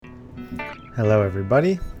Hello,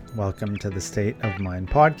 everybody. Welcome to the State of Mind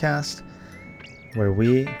podcast, where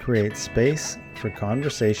we create space for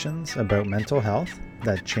conversations about mental health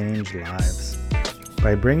that change lives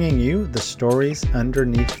by bringing you the stories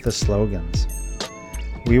underneath the slogans.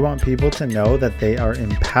 We want people to know that they are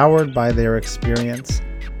empowered by their experience,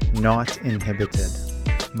 not inhibited.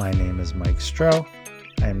 My name is Mike Stroh.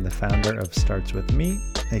 I am the founder of Starts With Me,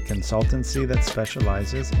 a consultancy that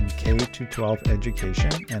specializes in K-12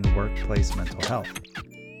 education and workplace mental health.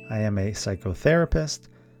 I am a psychotherapist,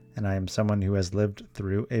 and I am someone who has lived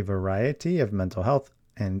through a variety of mental health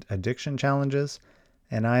and addiction challenges,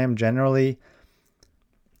 and I am generally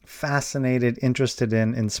fascinated, interested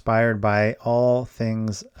in, inspired by all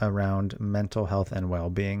things around mental health and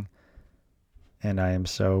well-being. And I am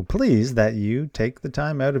so pleased that you take the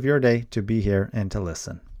time out of your day to be here and to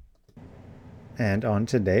listen. And on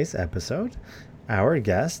today's episode, our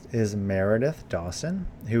guest is Meredith Dawson,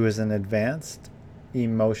 who is an advanced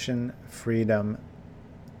emotion freedom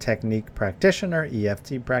technique practitioner,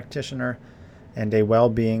 EFT practitioner, and a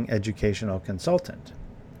well-being educational consultant.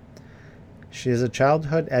 She is a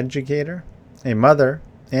childhood educator, a mother,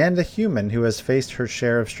 and a human who has faced her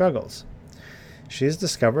share of struggles. She has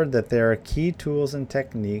discovered that there are key tools and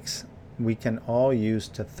techniques we can all use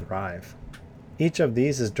to thrive. Each of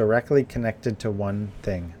these is directly connected to one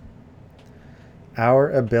thing: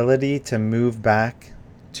 our ability to move back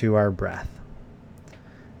to our breath.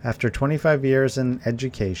 After 25 years in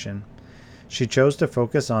education, she chose to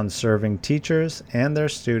focus on serving teachers and their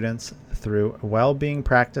students through well-being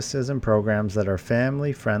practices and programs that are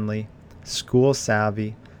family-friendly,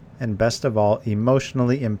 school-savvy, and best of all,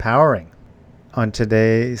 emotionally empowering. On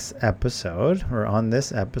this episode,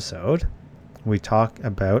 we talk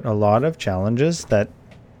about a lot of challenges that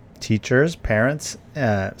teachers, parents,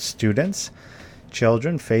 students,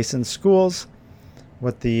 children face in schools,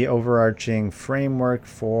 what the overarching framework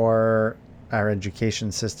for our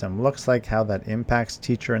education system looks like, how that impacts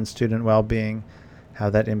teacher and student well-being, how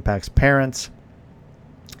that impacts parents,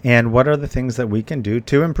 and what are the things that we can do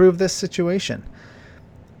to improve this situation.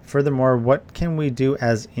 Furthermore, what can we do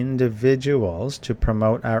as individuals to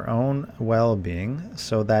promote our own well-being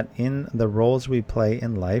so that in the roles we play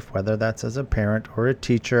in life, whether that's as a parent or a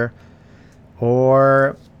teacher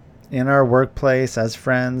or in our workplace as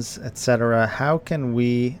friends, etc., how can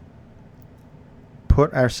we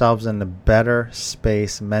put ourselves in a better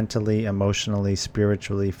space mentally, emotionally,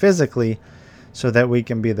 spiritually, physically, so that we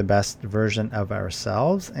can be the best version of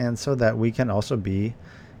ourselves and so that we can also be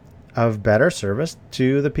of better service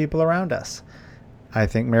to the people around us. I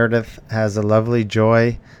think Meredith has a lovely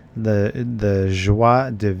joy, the joie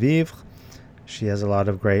de vivre. She has a lot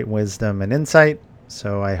of great wisdom and insight,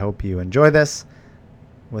 so I hope you enjoy this.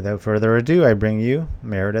 Without further ado, I bring you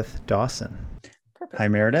Meredith Dawson. Perfect. Hi,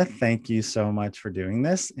 Meredith. Thank you so much for doing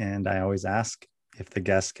this. And I always ask if the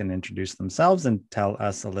guests can introduce themselves and tell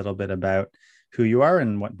us a little bit about who you are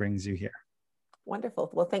and what brings you here. Wonderful.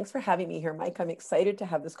 Well, thanks for having me here, Mike. I'm excited to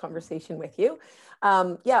have this conversation with you.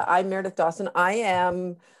 I'm Meredith Dawson. I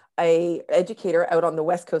am a educator out on the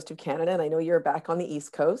west coast of Canada, and I know you're back on the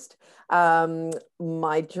east coast.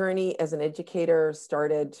 My journey as an educator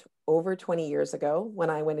started over 20 years ago when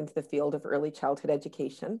I went into the field of early childhood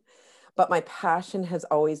education. But my passion has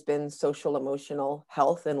always been social emotional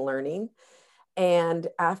health and learning. And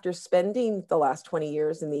after spending the last 20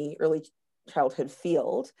 years in the early childhood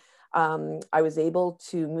field, I was able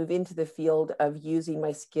to move into the field of using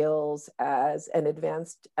my skills as an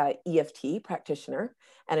advanced EFT practitioner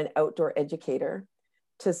and an outdoor educator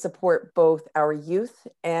to support both our youth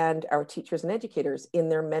and our teachers and educators in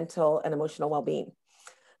their mental and emotional well-being.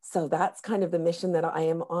 So that's kind of the mission that I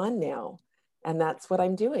am on now, and that's what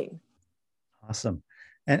I'm doing. Awesome.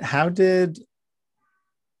 And how did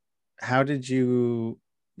you,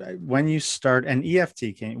 when you start an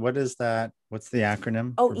EFT, what is that? What's the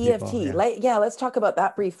acronym Oh, for people? EFT. Let's talk about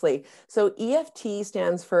that briefly. So EFT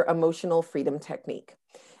stands for Emotional Freedom Technique.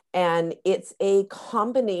 And it's a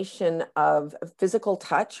combination of physical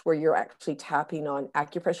touch, where you're actually tapping on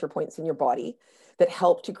acupressure points in your body that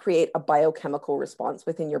help to create a biochemical response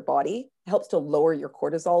within your body. It helps to lower your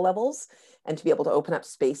cortisol levels and to be able to open up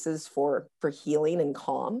spaces for healing and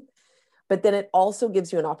calm. But then it also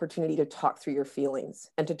gives you an opportunity to talk through your feelings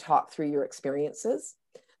and to talk through your experiences.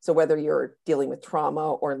 So whether you're dealing with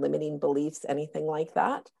trauma or limiting beliefs, anything like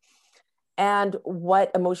that. And what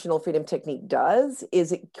emotional freedom technique does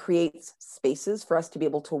is it creates spaces for us to be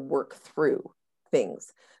able to work through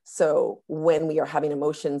things. So when we are having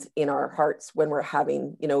emotions in our hearts, when we're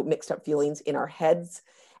having, mixed up feelings in our heads,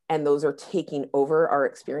 and those are taking over our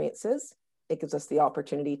experiences, it gives us the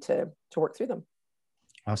opportunity to work through them.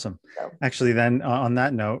 Awesome. So Actually, then on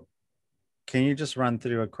that note, can you just run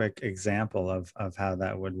through a quick example of how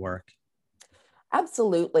that would work?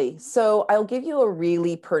 absolutely. So I'll give you a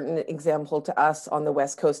really pertinent example to us on the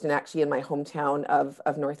West Coast and actually in my hometown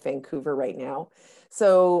of North Vancouver right now.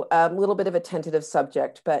 So a little bit of a tentative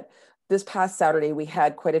subject, but this past Saturday we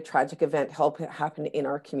had quite a tragic event happen in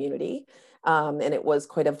our community. And it was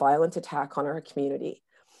quite a violent attack on our community.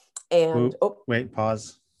 And Ooh, oh, wait,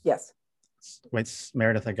 pause. yes, Wait,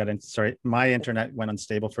 Meredith, I got in. Sorry, my internet went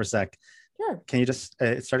unstable for a sec. sure. Can you just,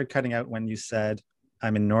 it started cutting out when you said,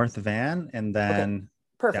 I'm in North Van, and Okay, then,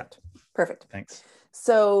 yeah, perfect. Perfect. thanks.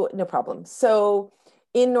 So, no problem. So,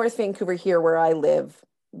 in North Vancouver, here where I live,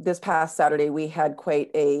 this past Saturday, we had quite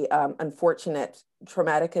a unfortunate,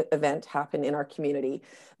 traumatic event happen in our community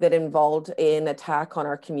that involved an attack on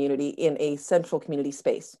our community in a central community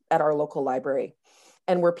space at our local library,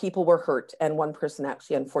 and where people were hurt, and one person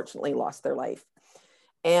actually unfortunately lost their life.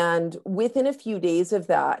 And within a few days of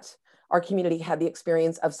that, our community had the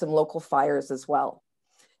experience of some local fires as well.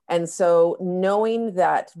 And so, knowing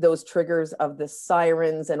that those triggers of the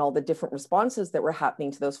sirens and all the different responses that were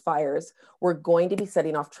happening to those fires were going to be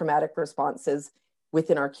setting off traumatic responses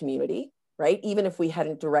within our community, right? Even if we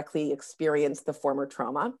hadn't directly experienced the former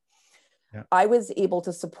trauma, Yeah, I was able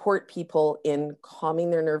to support people in calming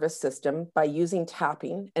their nervous system by using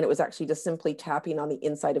tapping. And it was actually just simply tapping on the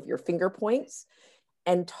inside of your finger points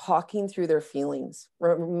and talking through their feelings,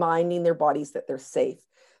 reminding their bodies that they're safe.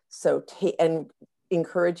 So, and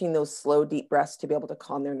encouraging those slow, deep breaths to be able to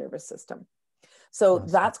calm their nervous system. So, awesome.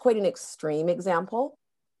 that's quite an extreme example.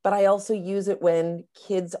 But I also use it when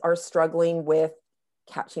kids are struggling with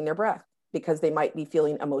catching their breath because they might be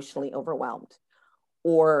feeling emotionally overwhelmed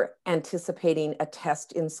or anticipating a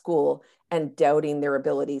test in school and doubting their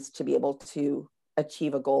abilities to be able to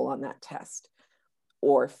achieve a goal on that test,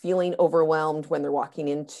 or feeling overwhelmed when they're walking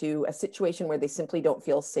into a situation where they simply don't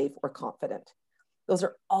feel safe or confident. Those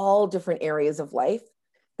are all different areas of life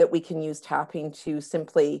that we can use tapping to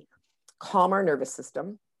simply calm our nervous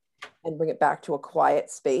system and bring it back to a quiet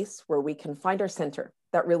space where we can find our center.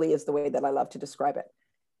 That really is the way that I love to describe it.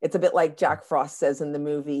 It's a bit like Jack Frost says in the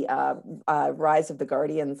movie Rise of the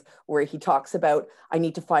Guardians, where he talks about, I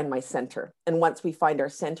need to find my center. And once we find our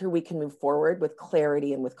center, we can move forward with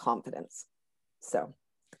clarity and with confidence. So,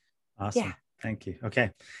 yeah. Awesome. Thank you.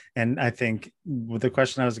 Okay. And I think the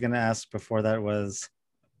question I was going to ask before that was,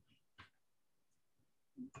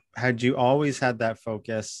 had you always had that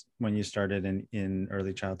focus when you started in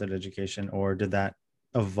early childhood education, or did that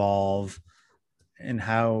evolve? And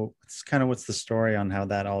how, it's kind of, what's the story on how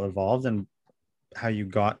that all evolved and how you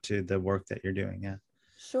got to the work that you're doing? Yeah.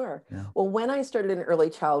 Sure. Yeah. Well, when I started in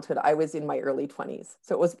early childhood, I was in my early 20s.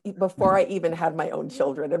 So it was before I even had my own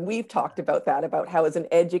children. And we've talked about that, about how as an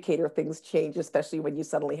educator, things change, especially when you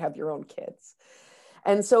suddenly have your own kids.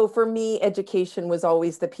 And so for me, education was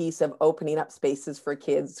always the piece of opening up spaces for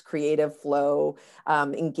kids, creative flow,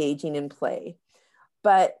 engaging in play.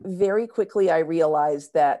 But very quickly, I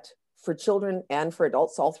realized that for children and for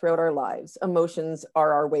adults all throughout our lives, emotions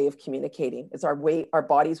are our way of communicating. It's our way, our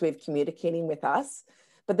body's way of communicating with us.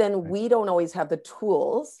 But then Right. we don't always have the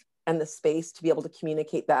tools and the space to be able to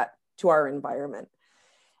communicate that to our environment.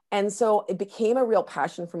 And so it became a real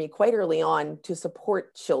passion for me quite early on to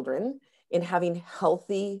support children in having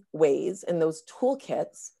healthy ways and those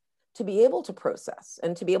toolkits to be able to process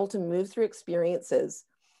and to be able to move through experiences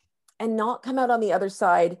and not come out on the other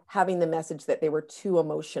side having the message that they were too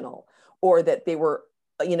emotional or that they were,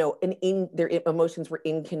 their emotions were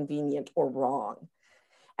inconvenient or wrong.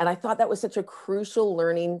 And I thought that was such a crucial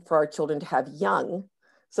learning for our children to have young.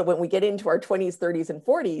 So when we get into our 20s, 30s, and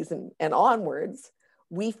 40s and onwards,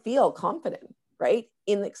 we feel confident, right?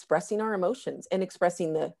 In expressing our emotions and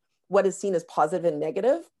expressing the what is seen as positive and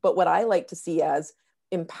negative, but what I like to see as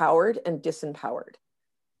empowered and disempowered.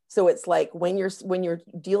 So it's like when you're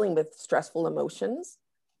dealing with stressful emotions,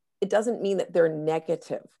 it doesn't mean that they're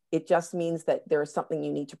negative. It just means that there's something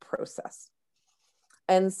you need to process.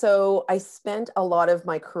 And so I spent a lot of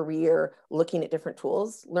my career looking at different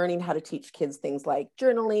tools, learning how to teach kids things like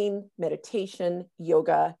journaling, meditation,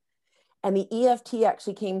 yoga. And the EFT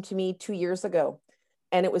actually came to me 2 years ago.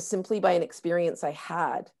 And it was simply by an experience I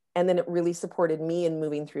had. And then it really supported me in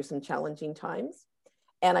moving through some challenging times.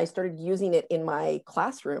 And I started using it in my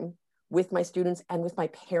classroom with my students and with my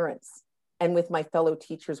parents and with my fellow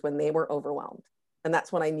teachers when they were overwhelmed. And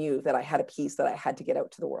that's when I knew that I had a piece that I had to get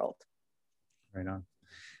out to the world. Right on.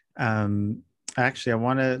 Um, Actually, I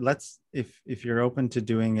want to, let's, if you're open to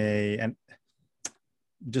doing and An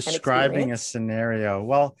describing a experience. scenario,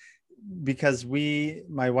 well, because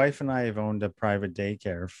my wife and I have owned a private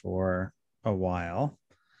daycare for a while.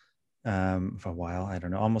 for a while, I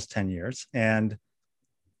don't know, almost 10 years. And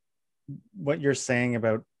what you're saying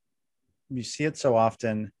about, you see it so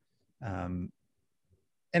often, um,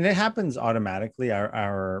 and it happens automatically.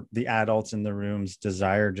 The adults in the rooms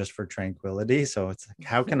desire just for tranquility. So it's like,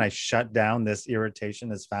 how can I shut down this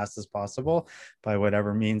irritation as fast as possible by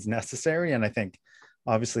whatever means necessary? And I think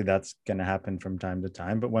obviously that's going to happen from time to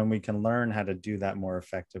time, but when we can learn how to do that more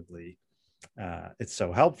effectively, it's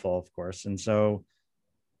so helpful, of course. And so,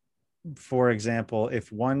 for example, if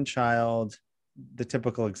one child, the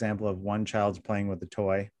typical example of one child's playing with a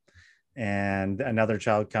toy and another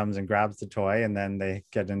child comes and grabs the toy, and then they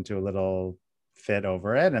get into a little fit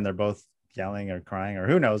over it and they're both yelling or crying or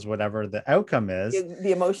who knows, whatever the outcome is.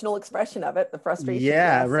 The emotional expression of it, the frustration.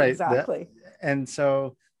 Yeah, Yes, right. exactly. And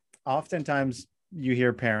so oftentimes you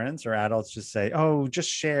hear parents or adults just say, oh, just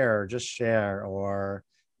share, or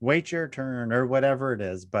wait your turn, or whatever it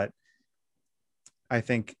is. But I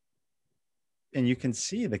think, and you can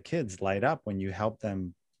see the kids light up when you help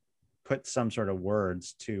them put some sort of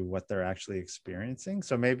words to what they're actually experiencing.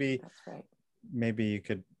 So maybe That's right. maybe you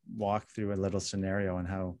could walk through a little scenario on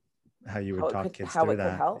how you would talk kids How through it could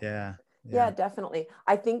that. help. Yeah. Yeah, Yeah. definitely.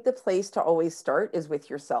 I think the place to always start is with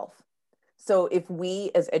yourself. So if we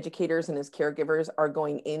as educators and as caregivers are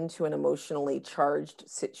going into an emotionally charged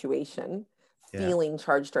situation, Yeah. feeling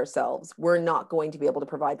charged ourselves, we're not going to be able to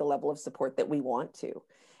provide the level of support that we want to.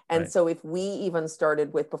 And Right. so if we even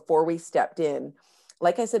started with, before we stepped in,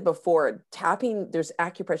 like I said before, tapping, there's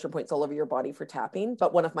acupressure points all over your body for tapping,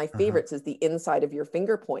 but one of my Uh-huh. favorites is the inside of your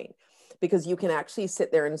finger point, because you can actually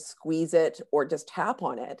sit there and squeeze it or just tap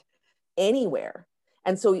on it anywhere.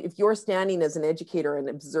 And so if you're standing as an educator and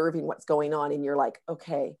observing what's going on and you're like,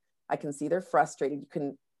 okay, I can see they're frustrated.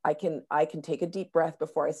 I can take a deep breath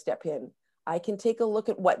before I step in. I can take a look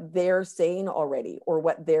at what they're saying already or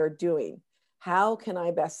what they're doing. How can I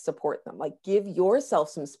best support them? Like, give yourself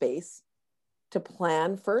some space to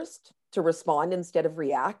plan first, to respond instead of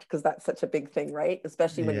react, because that's such a big thing, right?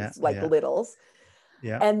 Especially when Yeah. it's like Yeah. littles.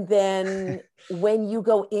 Yeah. And then when you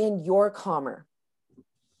go in, you're calmer.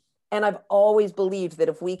 And I've always believed that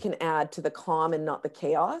if we can add to the calm and not the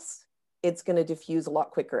chaos, it's going to diffuse a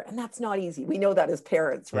lot quicker. And that's not easy. We know that as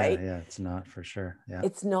parents, Yeah. right? Yeah. It's not, for sure. Yeah.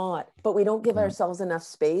 It's not, but we don't give No. ourselves enough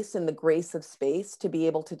space and the grace of space to be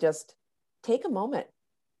able to just take a moment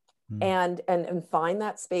Mm. and find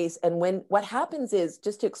that space. And when what happens is,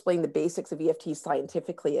 just to explain the basics of EFT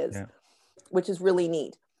scientifically, is, Yeah. which is really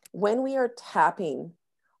neat, when we are tapping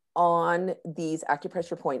on these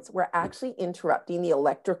acupressure points, we're actually interrupting the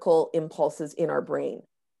electrical impulses in our brain.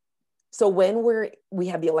 So when we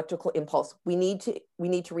have the electrical impulse, we need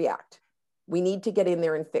to react. We need to get in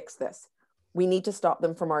there and fix this. We need to stop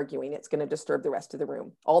them from arguing. It's going to disturb the rest of the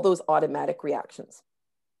room. All those automatic reactions.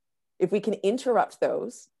 If we can interrupt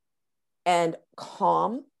those and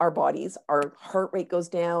calm our bodies, our heart rate goes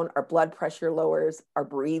down, our blood pressure lowers, our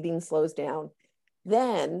breathing slows down,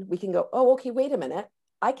 then we can go, oh, okay, wait a minute.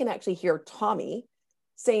 I can actually hear Tommy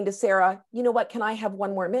saying to Sarah, you know what, can I have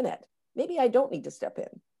one more minute? Maybe I don't need to step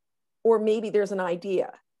in. Or maybe there's an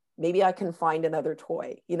idea. Maybe I can find another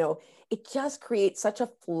toy. It just creates such a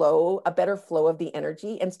flow, a better flow of the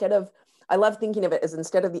energy. I love thinking of it as,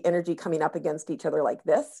 instead of the energy coming up against each other like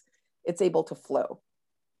this, it's able to flow.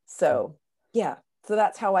 So, yeah. So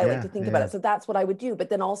that's how I like to Yeah. think about Yeah. it. So that's what I would do. But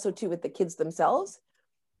then also, too, with the kids themselves,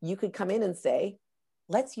 you could come in and say,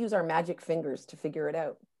 let's use our magic fingers to figure it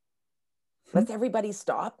out. Hmm. Let's everybody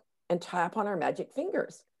stop and tap on our magic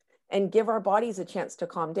fingers and give our bodies a chance to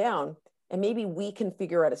calm down. And maybe we can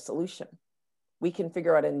figure out a solution. We can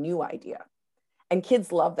figure out a new idea. And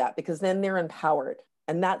kids love that, because then they're empowered.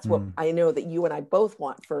 And that's what Mm. I know that you and I both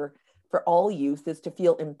want for all youth, is to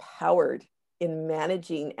feel empowered in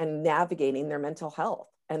managing and navigating their mental health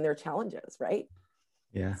and their challenges, right?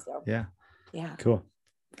 Yeah. So, Yeah. yeah, Cool.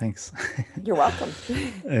 Thanks. you're welcome.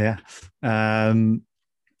 Yeah. Um,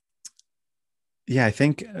 yeah, I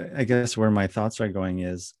think, I guess where my thoughts are going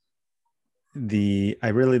is, I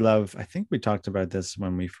really love, I think we talked about this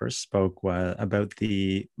when we first spoke, about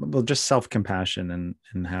just self-compassion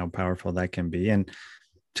and how powerful that can be. And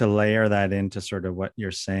to layer that into sort of what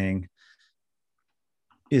you're saying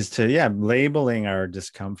is to, yeah, labeling our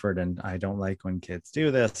discomfort. And I don't like when kids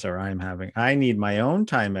do this, or I need my own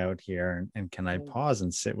time out here. And can I pause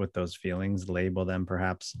and sit with those feelings, label them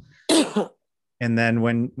perhaps? And then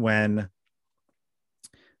when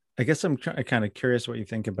I guess I'm kind of curious what you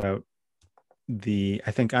think about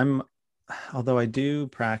I think although I do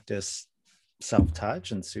practice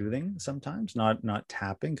self-touch and soothing sometimes, not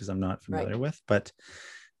tapping, because I'm not Right. familiar with, but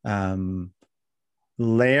um,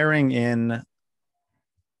 layering in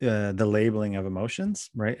the labeling of emotions,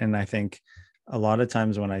 right? And I think a lot of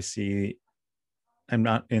times when I see, I'm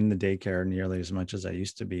not in the daycare nearly as much as I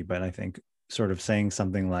used to be, but I think sort of saying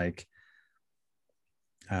something like,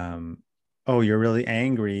 oh, you're really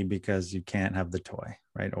angry because you can't have the toy,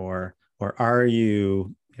 right? Or are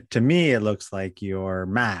you, to me, it looks like you're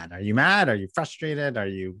mad. Are you mad? Are you frustrated? Are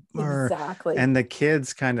you, Exactly. and the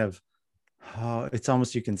kids kind of, oh, it's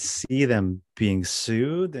almost, you can see them being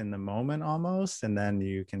soothed in the moment almost. And then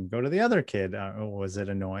you can go to the other kid. Oh, was it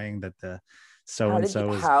annoying that the so and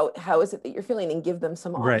so is How is it that you're feeling, and give them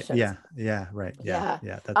some right? options. Yeah. Yeah. Right. Yeah. Yeah.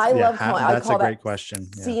 Yeah. That's, I yeah. love How, calling, I that's a call great that question.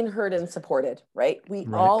 Yeah. seen, heard, and supported, right? We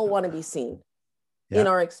Right. all want to be seen in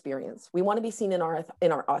Yeah. our experience. We want to be seen in our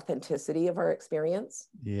authenticity of our experience.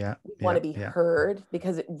 Yeah. We want Yeah. to be Yeah. heard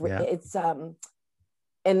because Yeah. it's and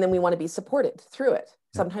then we want to be supported through it.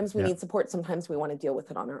 Yeah. Sometimes we Yeah. need support, sometimes we want to deal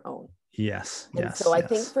with it on our own. Yes. And so Yes. I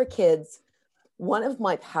think Yes. for kids, one of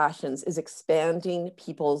my passions is expanding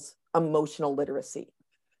people's emotional literacy,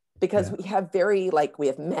 because Yeah. we have we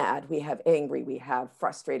have mad, we have angry, we have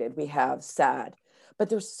frustrated, we have sad, but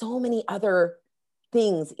there's so many other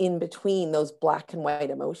things in between those black and white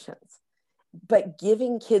emotions. But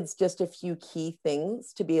giving kids just a few key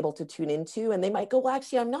things to be able to tune into, and they might go, well,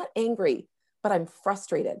 actually, I'm not angry, but I'm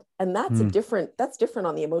frustrated. And Mm. that's different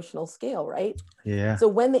on the emotional scale, right? Yeah. So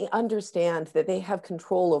when they understand that they have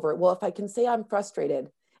control over it, well, if I can say I'm frustrated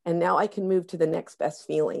and now I can move to the next best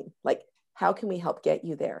feeling, like, how can we help get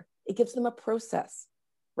you there? It gives them a process,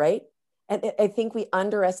 right? And I think we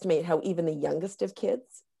underestimate how even the youngest of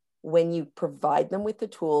kids, when you provide them with the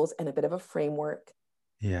tools and a bit of a framework,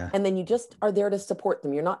 Yeah. and then you just are there to support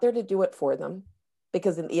them. You're not there to do it for them,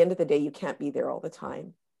 because at the end of the day, you can't be there all the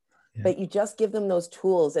time. Yeah. But you just give them those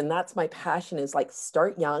tools. And that's my passion, is like,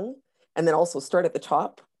 start young, and then also start at the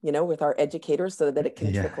top, with our educators, so that it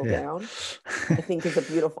can Yeah. trickle Yeah. down. I think is a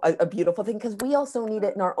beautiful thing, because we also need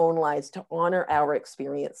it in our own lives to honor our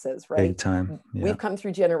experiences, Big right? time. Yeah. We've come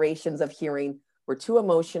through generations of hearing we're too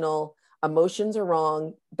emotional, emotions are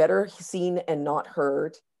wrong, better seen and not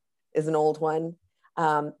heard is an old one.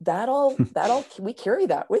 That all we carry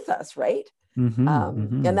that with us, right? Mm-hmm. And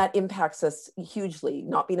Mm-hmm. that impacts us hugely.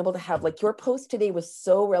 Not being able to have, like, your post today was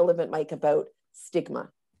so relevant, Mike, about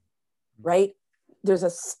stigma, right? There's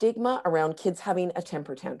a stigma around kids having a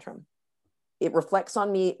temper tantrum. It reflects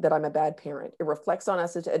on me that I'm a bad parent. It reflects on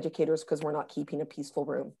us as educators because we're not keeping a peaceful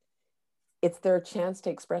room. It's their chance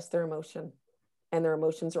to express their emotion, and their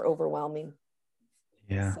emotions are overwhelming.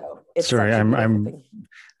 Yeah. So it's Sorry, such a I'm beautiful I'm thing.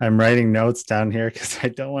 I'm writing notes down here because I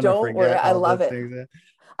don't want to Don't worry. forget I all the love it. things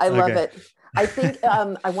I love okay. it. I think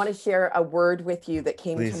I want to share a word with you that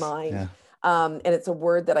came to Please. mind. Yeah. And it's a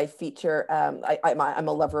word that I feature. I'm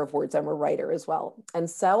a lover of words. I'm a writer as well. And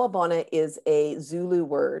Sawubona is a Zulu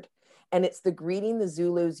word, and it's the greeting the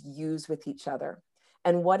Zulus use with each other.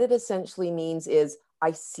 And what it essentially means is,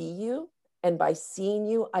 I see you, and by seeing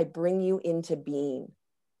you, I bring you into being.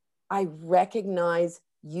 I recognize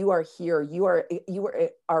you are here. You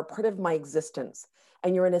are part of my existence,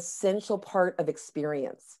 and you're an essential part of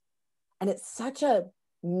experience. And it's such a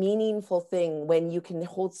meaningful thing when you can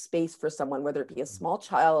hold space for someone, whether it be a small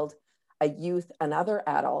child, a youth, another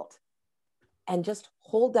adult, and just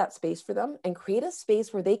hold that space for them and create a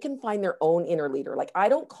space where they can find their own inner leader. Like, I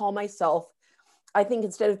don't call myself, I think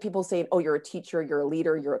instead of people saying, oh, you're a teacher, you're a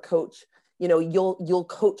leader, you're a coach, you'll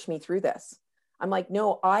coach me through this. I'm like,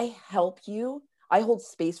 no, I help you. I hold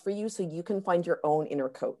space for you so you can find your own inner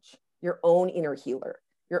coach, your own inner healer,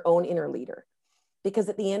 your own inner leader. Because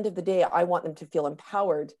at the end of the day, I want them to feel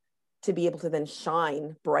empowered to be able to then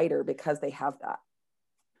shine brighter because they have that.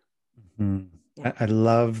 Mhm. Yeah. I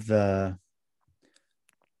love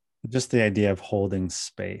just the idea of holding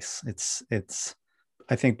space. It's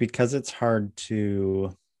I think because it's hard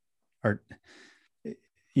to, or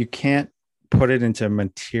you can't put it into a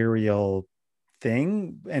material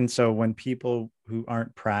thing. And so when people who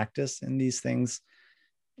aren't practiced in these things,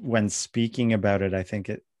 when speaking about it, I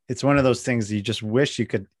think it's one of those things you just wish you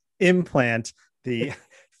could implant the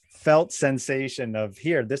felt sensation of,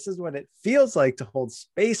 here, this is what it feels like to hold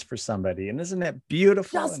space for somebody. And isn't it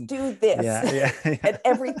beautiful? Just And do this, yeah, yeah, and yeah.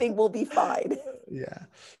 everything will be fine. Yeah.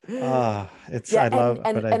 It's, Yeah, I and love,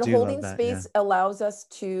 and but I and do love holding that. Yeah. space allows us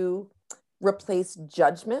to replace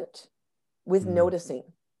judgment with Mm, noticing.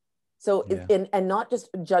 So yeah, and not just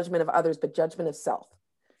judgment of others, but judgment of self. for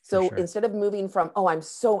So sure. instead of moving from, oh, I'm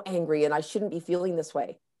so angry and I shouldn't be feeling this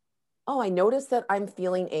way. Oh, I notice that I'm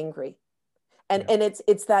feeling angry. And Yeah. and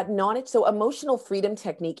it's that knowledge. So emotional freedom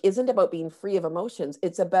technique isn't about being free of emotions.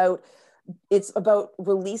 It's about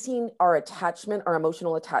releasing our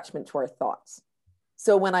emotional attachment to our thoughts.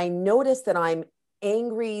 So when I notice that I'm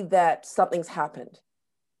angry that something's happened,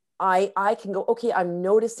 I can go, okay, I'm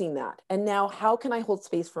noticing that. And now how can I hold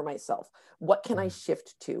space for myself? What can I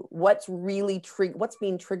shift to? What's really what's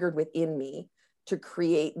being triggered within me to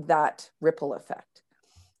create that ripple effect?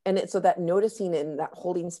 And so that noticing and that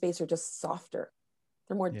holding space are just softer.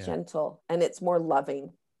 They're more Yeah. gentle, and it's more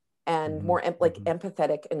loving and more like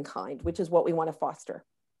empathetic and kind, which is what we want to foster.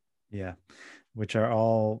 Yeah. Which are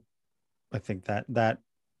all, I think that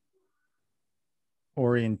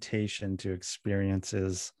orientation to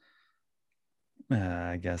experiences,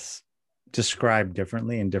 I guess, described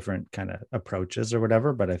differently in different kind of approaches or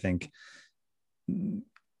whatever. But I think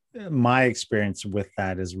my experience with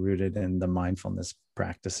that is rooted in the mindfulness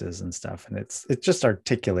practices and stuff. And it's just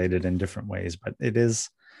articulated in different ways, but it is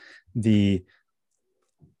the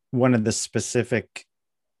one of the specific,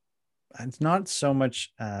 it's not so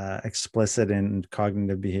much explicit in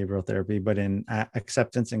cognitive behavioral therapy, but in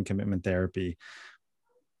acceptance and commitment therapy,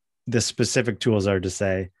 the specific tools are to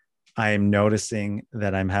say, I am noticing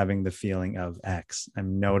that I'm having the feeling of X.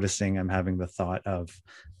 I'm noticing I'm having the thought of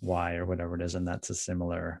Y or whatever it is. And that's a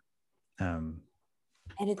similar and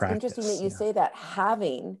it's practice. interesting that you say that,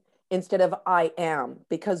 having instead of I am,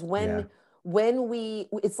 because when we,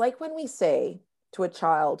 it's like when we say to a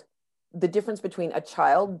child, the difference between a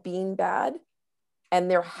child being bad and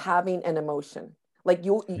they're having an emotion. Like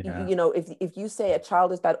you know, if you say a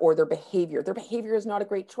child is bad, or their behavior is not a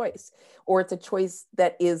great choice, or it's a choice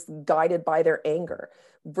that is guided by their anger,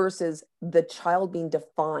 versus the child being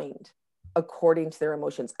defined according to their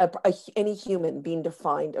emotions, any human being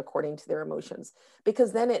defined according to their emotions,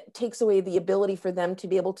 because then it takes away the ability for them to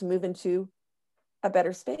be able to move into a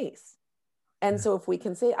better space. And so if we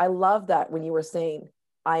can say, I love that when you were saying,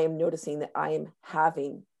 I am noticing that I am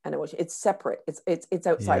having an emotion. It's separate. It's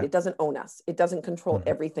outside. Yeah. It doesn't own us. It doesn't control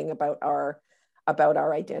everything about our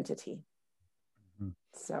identity.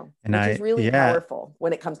 So, and which is really powerful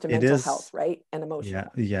when it comes to mental health, right? And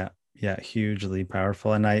emotional. Yeah, hugely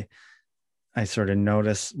powerful. And I sort of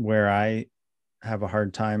notice where I have a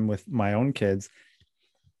hard time with my own kids,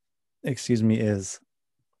 is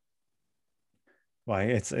why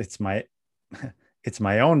it's my it's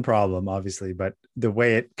my own problem, obviously, but the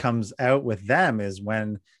way it comes out with them is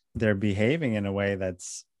when they're behaving in a way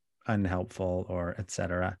that's unhelpful or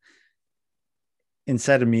etc.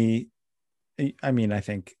 Instead of me, I mean, I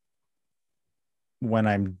think when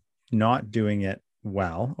I'm not doing it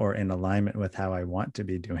well or in alignment with how I want to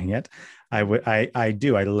be doing it, I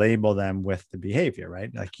label them with the behavior,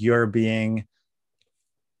 right? Like, you're being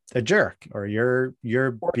a jerk, or you're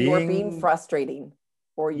being frustrating,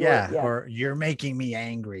 or or you're making me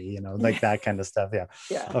angry, like that kind of stuff.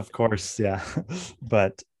 Yeah, of course. Yeah.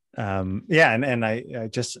 But and I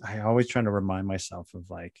always try to remind myself of,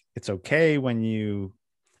 like, it's okay when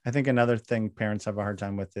I think another thing parents have a hard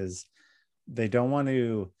time with is they don't want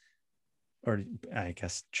to, or I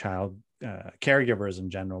guess child caregivers in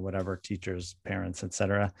general, whatever, teachers, parents,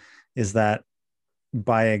 etc., is that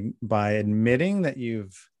by admitting that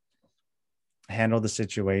you've handle the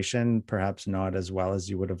situation perhaps not as well as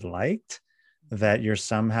you would have liked, that you're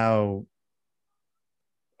somehow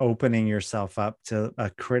opening yourself up to a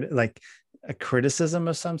criticism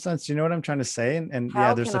of some sense. You know what I'm trying to say? And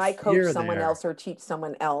how there's can I coach someone else or teach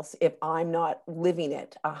someone else if I'm not living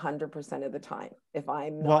it 100% of the time, if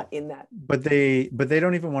I'm not in that? But they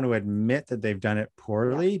don't even want to admit that they've done it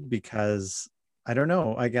poorly, because I don't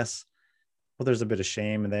know, I guess, well, there's a bit of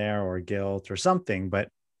shame there or guilt or something, but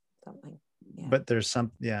there's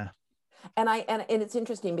some. And it's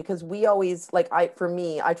interesting because we always, like, I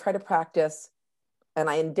try to practice, and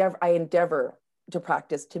I endeavor to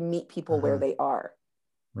practice to meet people where they are.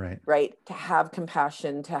 Right. To have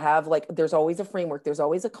compassion, to have, like, there's always a framework, there's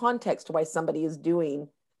always a context to why somebody is doing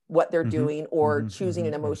what they're doing, or choosing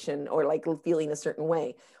an emotion, or like feeling a certain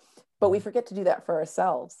way. But we forget to do that for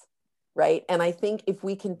ourselves. Right. And I think if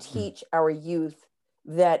we can teach our youth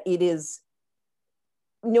that it is,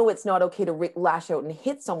 no, it's not okay to lash out and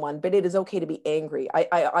hit someone, but it is okay to be angry.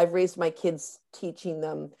 I've raised my kids teaching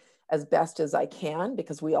them as best as I can,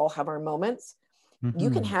 because we all have our moments.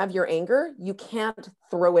 You can have your anger. You can't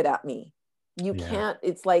throw it at me. You can't,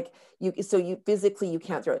 it's like you physically, you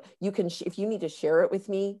can't throw it. You can, if you need to share it with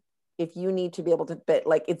me, if you need to be able to, but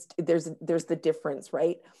like, there's the difference,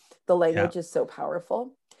 right? The language is so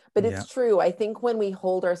powerful. But it's true. I think when we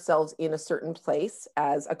hold ourselves in a certain place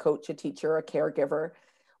as a coach, a teacher, a caregiver,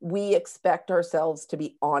 we expect ourselves to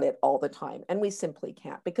be on it all the time. And we simply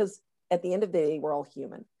can't, because at the end of the day, we're all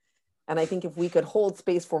human. And I think if we could hold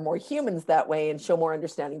space for more humans that way, and show more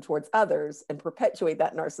understanding towards others, and perpetuate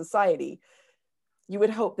that in our society, you would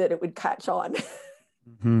hope that it would catch on.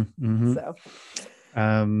 Hmm. Hmm. So,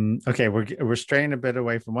 Okay, we're straying a bit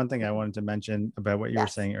away from one thing I wanted to mention about what you were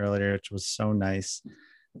yes. saying earlier, which was so nice.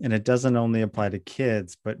 And it doesn't only apply to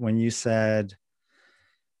kids, but when you said,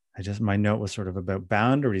 my note was sort of about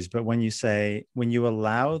boundaries, but when you say, when you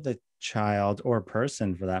allow the child or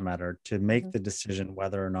person for that matter to make Mhm. the decision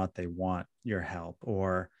whether or not they want your help,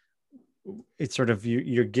 or it's sort of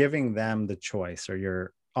you're giving them the choice, or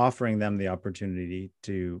you're offering them the opportunity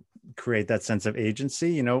to create that sense of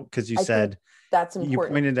agency, because I think that's you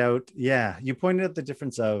important. pointed out, yeah, you pointed out the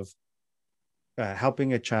difference of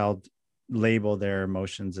helping a child label their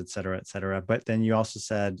emotions, et cetera, et cetera. But then you also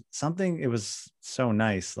said something, it was so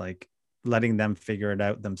nice, like letting them figure it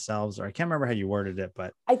out themselves, or I can't remember how you worded it,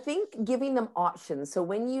 but I think giving them options. So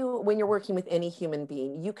when you're working with any human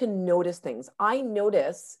being, you can notice things. I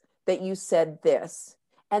notice that you said this,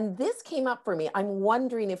 and this came up for me. I'm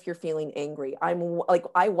wondering if you're feeling angry. I'm like,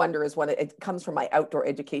 I wonder is one, it comes from my outdoor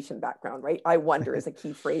education background, right? I wonder is a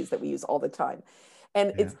key phrase that we use all the time.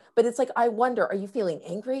 And yeah, but it's like, I wonder, are you feeling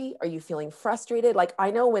angry? Are you feeling frustrated? Like, I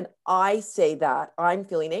know when I say that I'm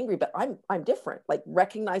feeling angry, but I'm different, like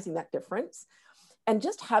recognizing that difference and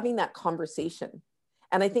just having that conversation.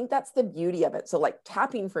 And I think that's the beauty of it. So, like,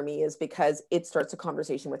 tapping for me is because it starts a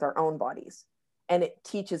conversation with our own bodies, and it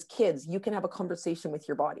teaches kids you can have a conversation with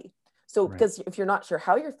your body. So, right, because if you're not sure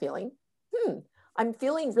how you're feeling, I'm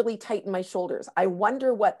feeling really tight in my shoulders. I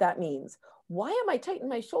wonder what that means. Why am I tight in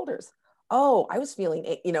my shoulders? Oh, I was feeling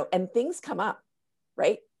it, and things come up,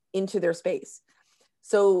 right, into their space.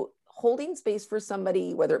 So, holding space for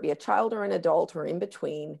somebody, whether it be a child or an adult or in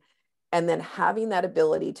between, and then having that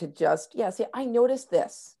ability to just, yeah, say, I noticed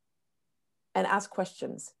this, and ask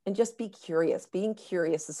questions and just be curious. Being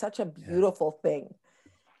curious is such a yeah, beautiful thing.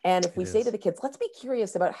 And if it we say to is, the kids, let's be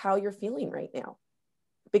curious about how you're feeling right now,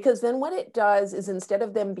 because then what it does is instead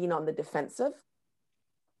of them being on the defensive,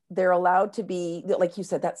 they're allowed to be, like you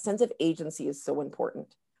said, that sense of agency is so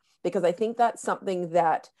important, because I think that's something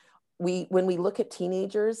that when we look at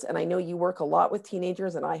teenagers, and I know you work a lot with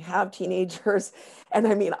teenagers and I have teenagers, and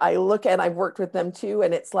I mean, I look and I've worked with them too,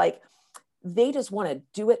 and it's like they just want to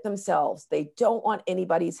do it themselves. They don't want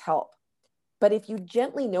anybody's help. But if you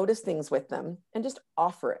gently notice things with them and just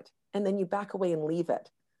offer it, and then you back away and leave it,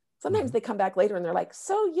 sometimes mm-hmm. they come back later and they're like,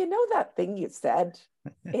 so, that thing you said,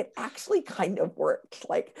 it actually kind of worked.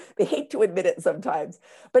 Like, they hate to admit it sometimes,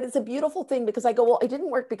 but it's a beautiful thing, because I go, well, it didn't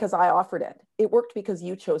work because I offered it. It worked because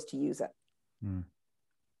you chose to use it. Mm,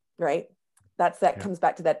 Right. That yeah, comes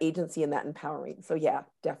back to that agency and that empowering. So, yeah,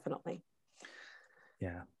 definitely.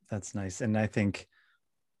 yeah, that's nice. And I think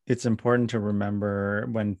it's important to remember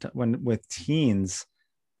when with teens,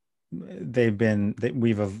 they've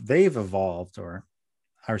evolved, or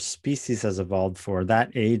our species has evolved for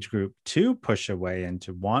that age group to push away and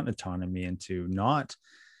to want autonomy and to not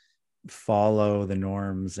follow the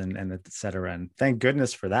norms, and et cetera. And thank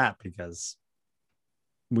goodness for that, because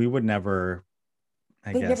we would never,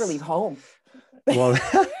 I They'd never leave guess, home. well,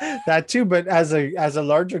 that too, but as a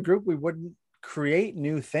larger group, we wouldn't create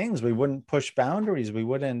new things. We wouldn't push boundaries. We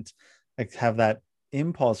wouldn't like have that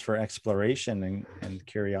impulse for exploration and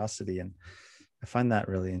curiosity. And I find that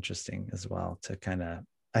really interesting as well, to kind of,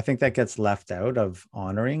 I think that gets left out of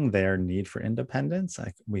honoring their need for independence.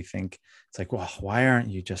 Like, we think it's like, well, why aren't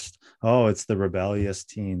you just, oh, it's the rebellious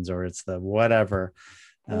teens, or it's the whatever.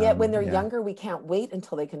 And yet, when they're Yeah. younger, we can't wait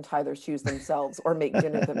until they can tie their shoes themselves or make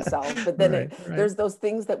dinner themselves. But then Right, right. there's those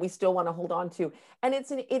things that we still want to hold on to, and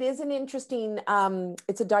it is an interesting,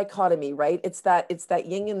 it's a dichotomy, right? It's that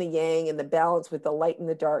yin and the yang and the balance with the light and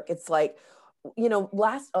the dark. It's like,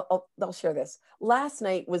 I'll share this. Last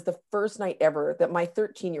night was the first night ever that my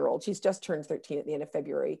 13-year-old, she's just turned 13 at the end of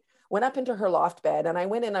February, went up into her loft bed, and I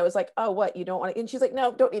went in. I was like, oh, what, you don't want to? And she's like,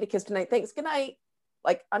 no, don't need a kiss tonight. Thanks. Good night.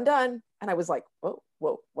 Like, I'm done. And I was like,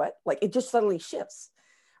 whoa, what? Like, it just suddenly shifts,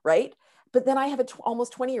 right? But then I have a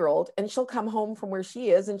almost 20-year-old, and she'll come home from where she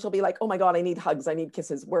is and she'll be like, oh my God, I need hugs, I need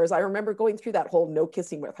kisses. Whereas I remember going through that whole no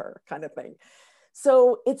kissing with her kind of thing.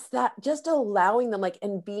 So it's that just allowing them, like,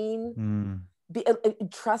 and Mm,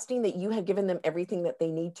 trusting that you have given them everything that they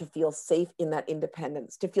need to feel safe in that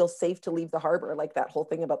independence, to feel safe to leave the harbor, like that whole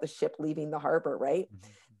thing about the ship leaving the harbor, right?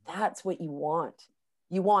 That's what you want.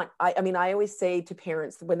 I mean, I always say to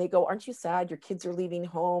parents when they go, aren't you sad your kids are leaving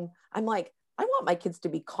home? I'm like, I want my kids to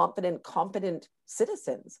be confident, competent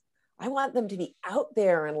citizens. I want them to be out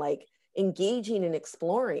there and like engaging and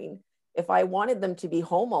exploring. If I wanted them to be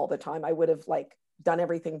home all the time, I would have like done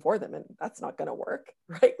everything for them, and that's not going to work.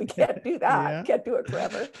 Right? We can't do that, yeah. can't do it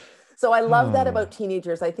forever. So I love that Oh, about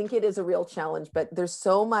teenagers. I think it is a real challenge, but there's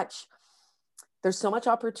so much There's so much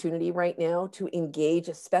opportunity right now to engage,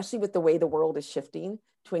 especially with the way the world is shifting,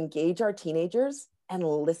 to engage our teenagers and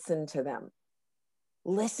listen to them.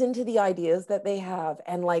 Listen to the ideas that they have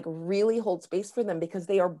and like really hold space for them, because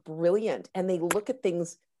they are brilliant and they look at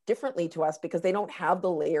things differently to us because they don't have the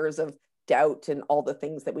layers of doubt and all the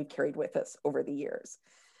things that we've carried with us over the years.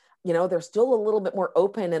 You know, they're still a little bit more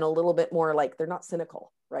open and a little bit more like, they're not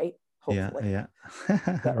cynical, right? Yeah, Hopefully. yeah.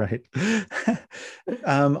 So Right.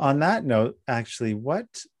 On that note, actually,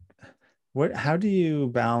 how do you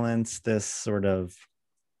balance this sort of,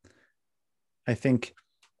 I think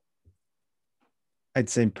I'd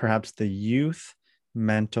say perhaps the youth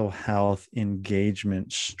mental health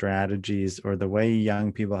engagement strategies, or the way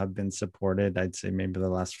young people have been supported, I'd say maybe the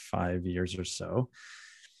last 5 years or so.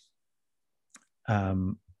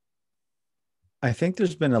 Um, I think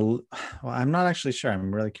there's been well, I'm not actually sure.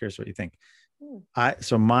 I'm really curious what you think.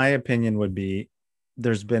 So my opinion would be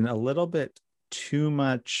there's been a little bit too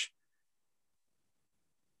much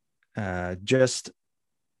just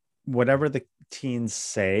whatever the teens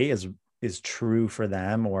say is true for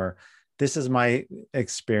them, or this is my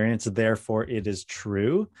experience, therefore it is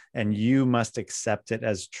true, and you must accept it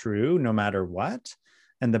as true no matter what.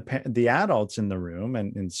 And the adults in the room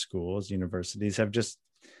and in schools, universities have just,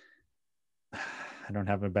 I don't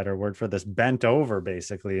have a better word for this, bent over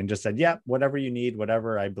basically and just said, yeah, whatever you need,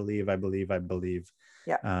 whatever I believe, I believe, I believe.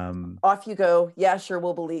 yeah. Off you go. Yeah, sure,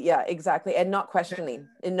 we'll believe. Yeah, exactly. And not questioning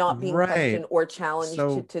and not being Right. questioned or challenged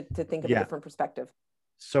So to think of a yeah. different perspective.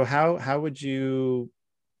 So how would you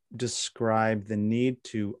describe the need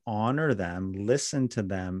to honor them, listen to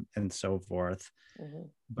them, and so forth,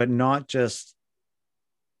 but not just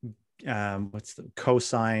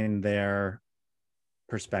co-sign their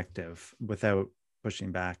perspective without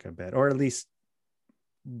pushing back a bit, or at least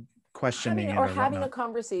questioning it or Having a whatnot?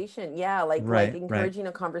 conversation. Yeah, like Right, right. encouraging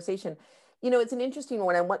a conversation. You know, it's an interesting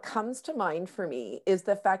one. And what comes to mind for me is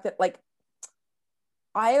the fact that, like,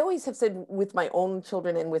 I always have said with my own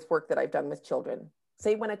children and with work that I've done with children,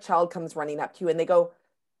 say when a child comes running up to you and they go,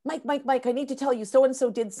 Mike, I need to tell you so and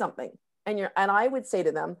so did something. And I would say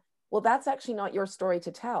to them, well, that's actually not your story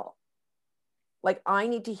to tell. Like, I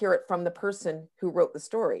need to hear it from the person who wrote the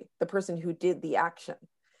story, the person who did the action.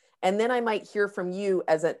 And then I might hear from you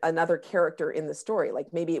as another character in the story,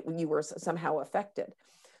 like maybe you were somehow affected.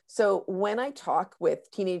 So when I talk with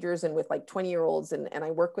teenagers and with like 20-year-olds and I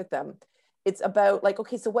work with them, it's about like,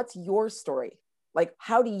 okay, so what's your story? Like,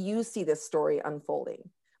 how do you see this story unfolding?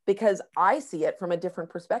 Because I see it from a different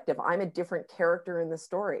perspective. I'm a different character in the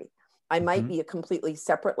story. I might be a completely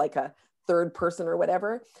separate, like a third person or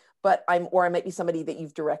whatever, but I might be somebody that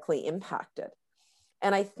you've directly impacted.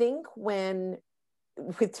 And I think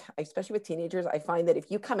especially with teenagers, I find that if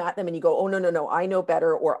you come at them and you go, oh, no, I know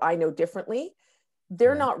better, or I know differently,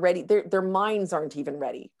 they're not ready. Their minds aren't even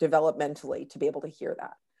ready developmentally to be able to hear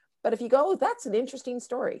that. But if you go, oh, that's an interesting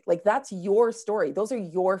story, like that's your story, those are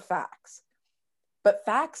your facts. But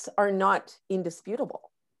facts are not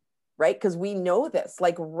indisputable, right? Because we know this.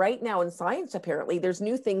 Like right now in science, apparently, there's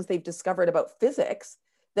new things they've discovered about physics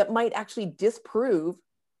that might actually disprove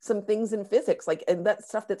some things in physics, like, and that's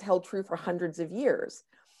stuff that's held true for hundreds of years.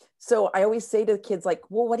 So I always say to the kids, like,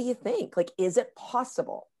 well, what do you think? Like, is it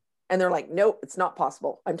possible? And they're like, nope, it's not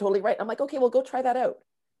possible. I'm totally right. I'm like, okay, well, go try that out.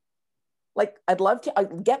 Like, I'd love to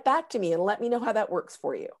get back to me and let me know how that works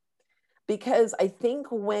for you. Because I think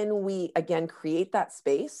when we, again, create that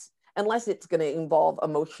space, unless it's going to involve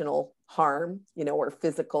emotional harm, you know, or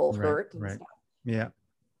physical hurt and stuff. Yeah.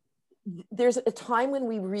 There's a time when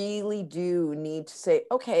we really do need to say,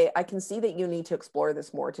 okay, I can see that you need to explore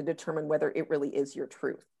this more to determine whether it really is your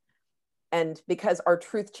truth. And because our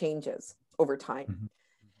truth changes over time.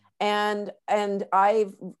 And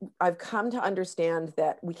I've come to understand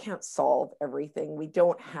that we can't solve everything. We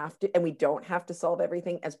don't have to, and we don't have to solve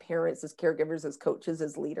everything as parents, as caregivers, as coaches,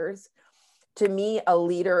 as leaders. To me, a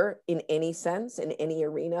leader in any sense, in any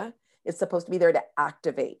arena, is supposed to be there to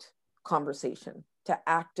activate conversation, to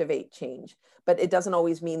activate change. But it doesn't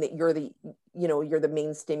always mean that you're the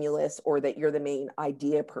main stimulus or that you're the main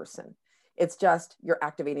idea person. It's just you're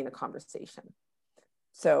activating a conversation.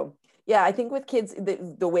 So yeah, I think with kids,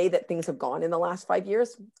 the way that things have gone in the last 5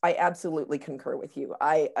 years, I absolutely concur with you.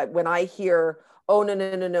 When I hear, oh,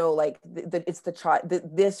 no, like it's the child,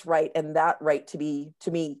 this right and that right to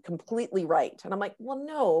me completely right. And I'm like, well,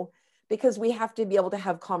 no, because we have to be able to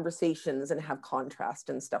have conversations and have contrast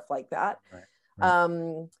and stuff like that.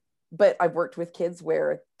 Right. But I've worked with kids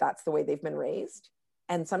where that's the way they've been raised.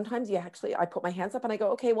 And sometimes I put my hands up and I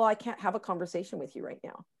go, okay, well, I can't have a conversation with you right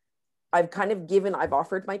now. I've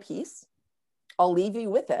offered my piece. I'll leave you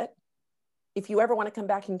with it. if you ever want to come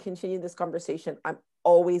back and continue this conversation, I'm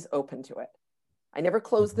always open to it. I never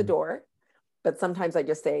close the door, but sometimes I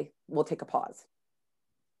just say, we'll take a pause.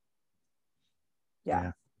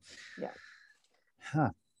 Yeah. Huh.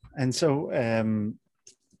 And so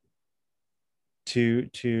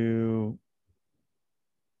to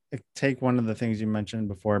take one of the things you mentioned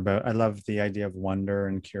before about, I love the idea of wonder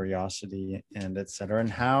and curiosity and et cetera,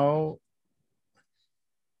 and how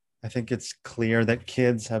I think it's clear that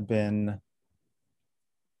kids have been,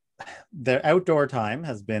 their outdoor time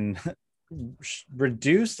has been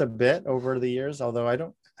reduced a bit over the years, although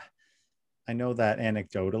I know that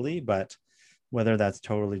anecdotally, but whether that's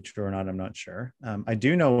totally true or not, I'm not sure. I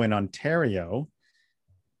do know in Ontario,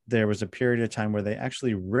 there was a period of time where they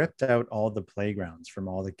actually ripped out all the playgrounds from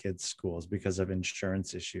all the kids' schools because of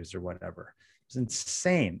insurance issues or whatever. It's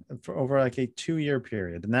insane for over like a 2-year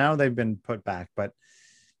period. Now they've been put back, but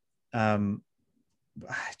anyway,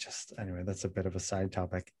 that's a bit of a side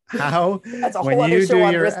topic. How that's a when whole other you show do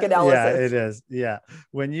on your risk analysis. Yeah, it is. Yeah.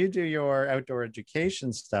 When you do your outdoor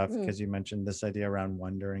education stuff, because you mentioned this idea around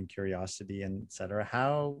wonder and curiosity and et cetera,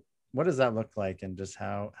 what does that look like? And just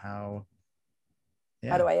how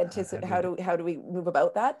do I anticipate? How do we move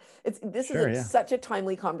about that? This is such a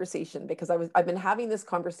timely conversation, because I've been having this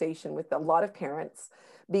conversation with a lot of parents,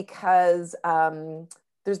 because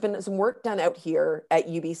there's been some work done out here at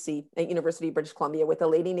UBC, at University of British Columbia, with a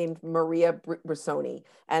lady named Maria Brissoni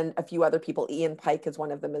and a few other people. Ian Pike is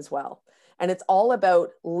one of them as well. And it's all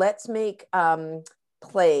about, let's make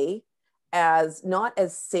play as not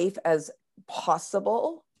as safe as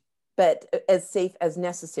possible, but as safe as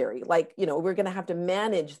necessary. Like, we're going to have to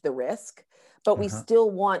manage the risk, but we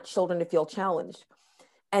still want children to feel challenged.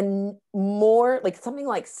 And more, like something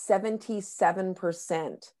like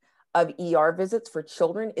 77% of ER visits for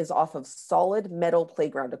children is off of solid metal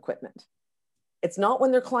playground equipment. It's not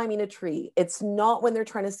when they're climbing a tree. It's not when they're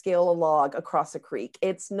trying to scale a log across a creek.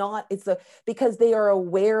 Because they are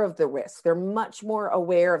aware of the risk. They're much more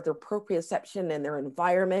aware of their proprioception and their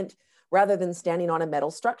environment, rather than standing on a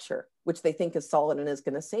metal structure, which they think is solid and is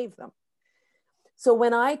going to save them. So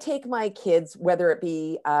when I take my kids, whether it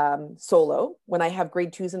be solo, when I have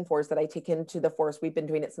grade 2s and 4s that I take into the forest, we've been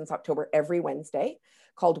doing it since October every Wednesday,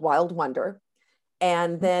 called Wild Wonder.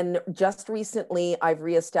 And then just recently, I've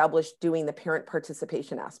reestablished doing the parent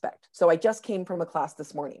participation aspect. So I just came from a class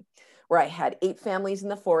this morning where I had 8 families in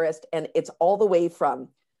the forest, and it's all the way from,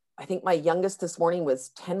 I think my youngest this morning was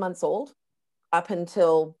 10 months old, up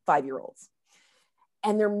until 5-year-olds.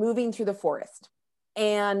 And they're moving through the forest.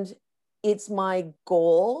 And it's my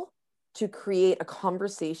goal to create a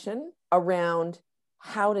conversation around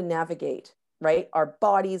how to navigate, right? Our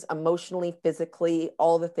bodies, emotionally, physically,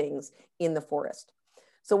 all the things in the forest.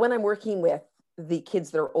 So when I'm working with the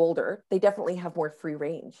kids that are older, they definitely have more free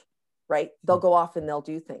range, right? They'll go off and they'll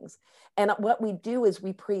do things. And what we do is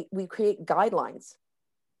we create guidelines.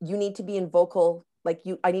 You need to be in vocal,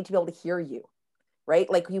 I need to be able to hear you, right?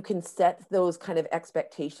 Like, you can set those kind of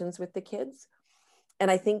expectations with the kids. And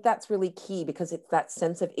I think that's really key, because it's that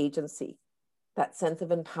sense of agency, that sense of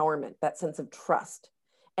empowerment, that sense of trust,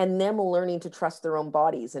 and them learning to trust their own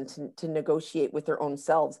bodies and to negotiate with their own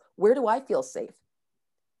selves. Where do I feel safe?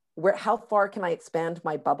 How far can I expand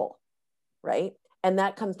my bubble, right? And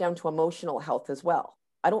that comes down to emotional health as well.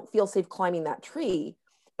 I don't feel safe climbing that tree,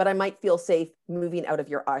 but I might feel safe moving out of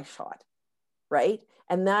your eye shot, right?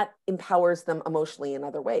 And that empowers them emotionally in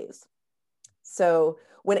other ways. So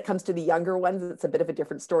when it comes to the younger ones, it's a bit of a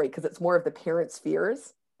different story, because it's more of the parents'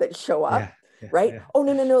 fears that show up, right? Yeah. Oh,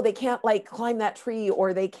 no, they can't climb that tree,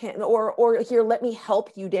 or they can't, or here, let me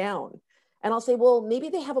help you down. And I'll say, well, maybe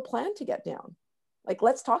they have a plan to get down.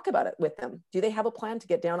 Let's talk about it with them. Do they have a plan to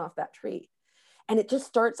get down off that tree? And it just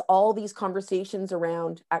starts all these conversations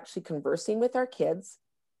around actually conversing with our kids,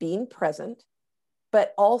 being present,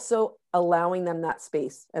 but also allowing them that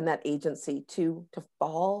space and that agency to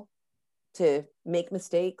fall, to make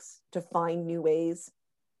mistakes, to find new ways,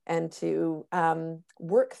 and to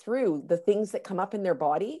work through the things that come up in their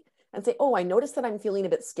body and say, oh, I noticed that I'm feeling a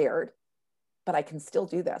bit scared, but I can still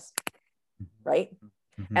do this, right?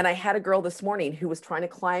 And I had a girl this morning who was trying to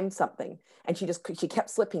climb something, and she kept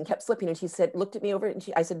slipping. And she looked at me over, and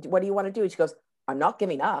I said, what do you want to do? And she goes, I'm not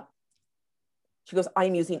giving up. She goes,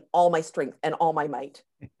 I'm using all my strength and all my might.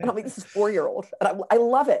 And I'm like, this is 4-year-old. And I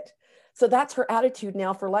love it. So that's her attitude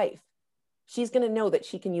now for life. She's going to know that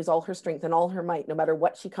she can use all her strength and all her might, no matter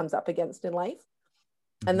what she comes up against in life.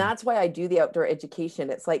 And that's why I do the outdoor education.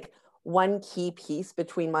 It's like one key piece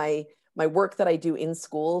between my work that I do in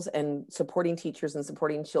schools and supporting teachers and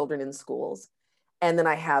supporting children in schools. And then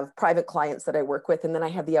I have private clients that I work with. And then I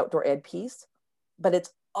have the outdoor ed piece. but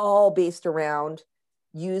it's all based around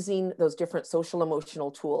using those different social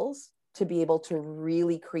emotional tools to be able to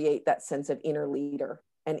really create that sense of inner leader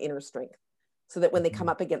and inner strength, so that when they come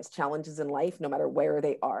Mhm. up against challenges in life, no matter where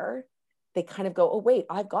they are, they kind of go, oh wait,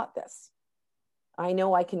 I've got this. I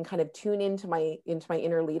know I can kind of tune into my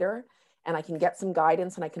inner leader, and I can get some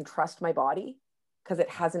guidance, and I can trust my body because it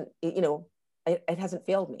hasn't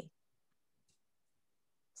failed me.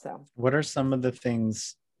 So What are some of the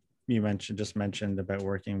things you just mentioned about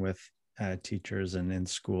working with teachers and in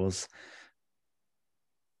schools?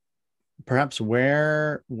 Perhaps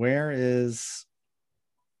where are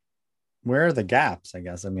the gaps? I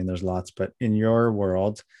guess, I mean, there's lots, but in your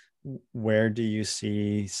world, where do you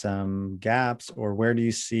see some gaps, or where do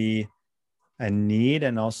you see a need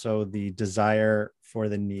and also the desire for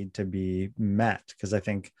the need to be met? Because I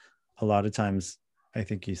think a lot of times, I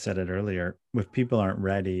think you said it earlier, if people aren't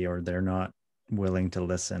ready or they're not willing to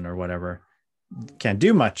listen or whatever, can't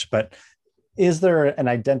do much. But is there an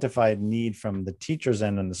identified need from the teacher's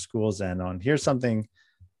end and the school's end on, here's something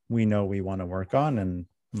we know we want to work on and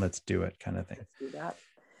let's do it, kind of thing? let's do that.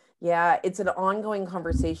 Yeah, it's an ongoing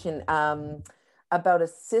conversation about a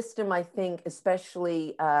system, I think,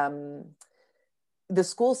 especially the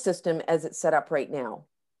school system as it's set up right now.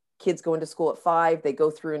 Kids go into school at 5, they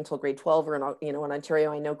go through until grade 12, or in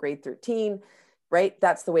Ontario, I know grade 13, right?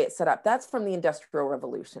 That's the way it's set up. That's from the Industrial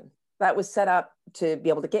Revolution. That was set up to be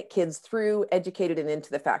able to get kids through, educated, and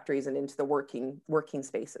into the factories and into the working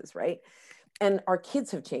spaces, right? And our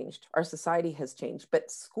kids have changed, our society has changed, but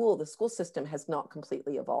the school system has not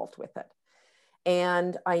completely evolved with it.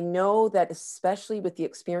 And I know that especially with the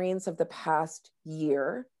experience of the past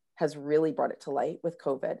year has really brought it to light with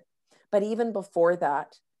COVID. But even before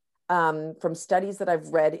that, from studies that I've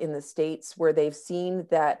read in the States, where they've seen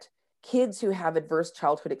that kids who have adverse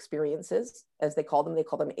childhood experiences, as they call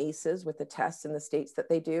them ACEs with the tests in the States that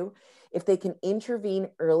they do, if they can intervene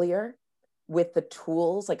earlier with the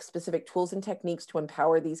tools, like specific tools and techniques to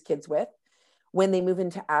empower these kids with, when they move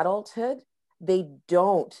into adulthood, they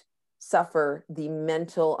don't suffer the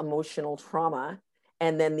mental, emotional trauma,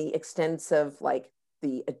 and then the extensive, like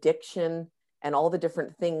the addiction and all the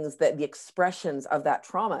different things, that the expressions of that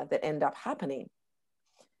trauma that end up happening.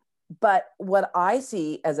 But what I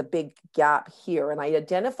see as a big gap here, and I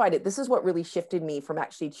identified it, this is what really shifted me from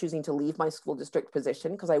actually choosing to leave my school district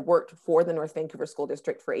position, because I worked for the North Vancouver School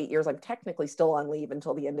District for 8 years. I'm technically still on leave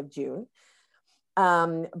until the end of June.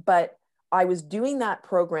 But I was doing that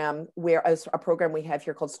program, where as a program we have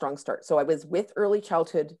here called Strong Start. So I was with early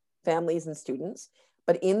childhood families and students,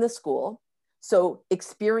 but in the school. So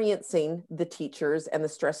experiencing the teachers and the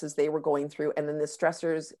stresses they were going through, and then the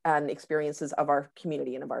stressors and experiences of our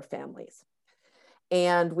community and of our families.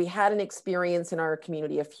 And we had an experience in our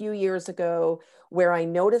community a few years ago where I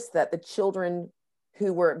noticed that the children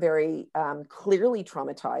who were very clearly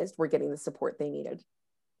traumatized were getting the support they needed.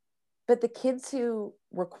 But the kids who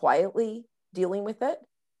were quietly dealing with it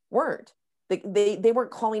weren't. They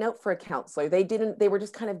weren't calling out for a counselor. They were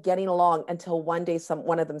just kind of getting along until one day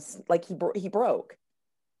one of them, like he broke.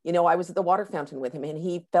 I was at the water fountain with him, and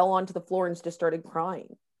he fell onto the floor and just started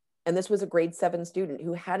crying. And this was a grade 7 student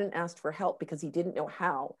who hadn't asked for help because he didn't know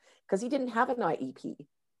how, because he didn't have an IEP.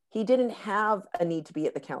 He didn't have a need to be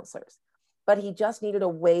at the counselors, but he just needed a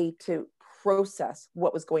way to process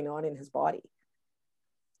what was going on in his body.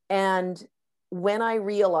 And when I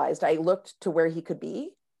realized, I looked to where he could be,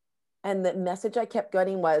 and the message I kept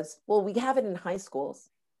getting was, well, we have it in high schools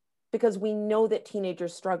because we know that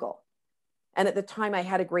teenagers struggle. And at the time, I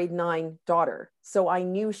had a grade 9 daughter, so I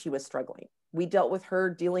knew she was struggling. We dealt with her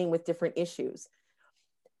dealing with different issues.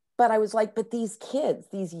 But I was like, but these kids,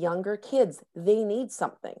 these younger kids, they need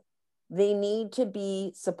something. They need to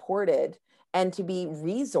be supported and to be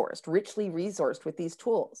richly resourced with these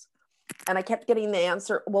tools. And I kept getting the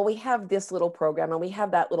answer, well, we have this little program and we have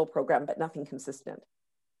that little program, but nothing consistent.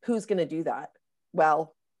 Who's going to do that?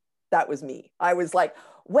 Well, that was me. I was like,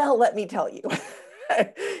 well, let me tell you.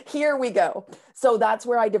 Here we go. So that's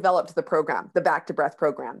where I developed the program, the Back to Breath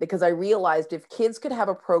program, because I realized if kids could have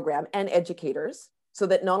a program, and educators, so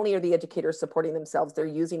that not only are the educators supporting themselves, they're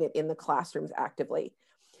using it in the classrooms actively.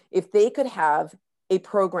 If they could have a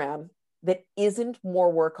program that isn't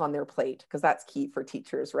more work on their plate, because that's key for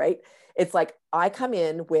teachers, right? It's like, I come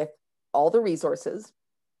in with all the resources.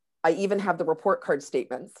 I even have the report card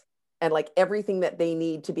statements and like everything that they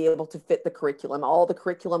need to be able to fit the curriculum, all the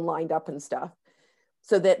curriculum lined up and stuff,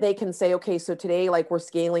 so that they can say, okay, so today, like we're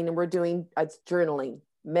scaling and we're doing journaling,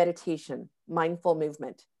 meditation, mindful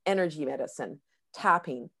movement, energy medicine,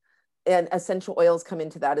 tapping, and essential oils come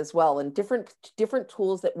into that as well. And different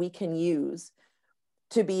tools that we can use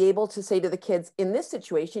to be able to say to the kids, in this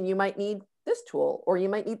situation, you might need this tool or you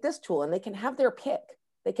might need this tool, and they can have their pick.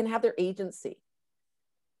 They can have their agency.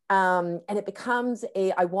 And it becomes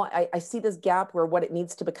I see this gap where what it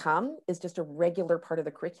needs to become is just a regular part of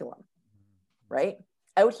the curriculum, right?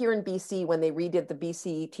 Out here in BC, when they redid the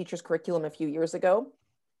BC teachers curriculum a few years ago,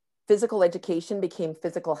 physical education became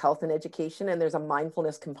physical health and education, and there's a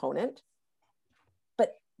mindfulness component.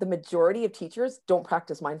 But the majority of teachers don't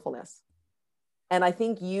practice mindfulness. And I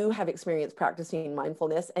think you have experience practicing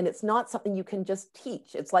mindfulness, and it's not something you can just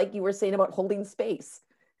teach. It's like you were saying about holding space.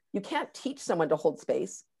 You can't teach someone to hold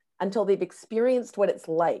space until they've experienced what it's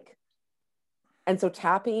like. And so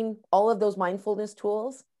tapping all of those mindfulness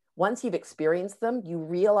tools, once you've experienced them, you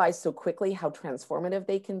realize so quickly how transformative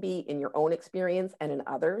they can be in your own experience and in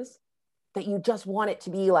others, that you just want it to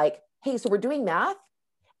be like, hey, so we're doing math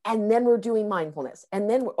and then we're doing mindfulness. And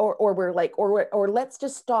then, or we're like, or let's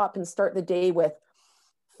just stop and start the day with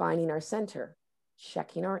finding our center,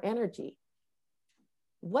 checking our energy.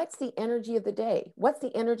 What's the energy of the day? What's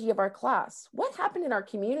the energy of our class? What happened in our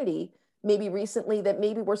community maybe recently that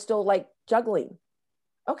maybe we're still like juggling?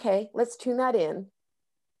 Okay, let's tune that in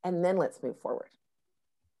and then let's move forward.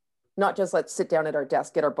 Not just let's sit down at our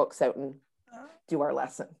desk, get our books out and do our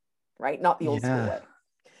lesson, right? Not the old school way.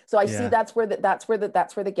 So I see that's where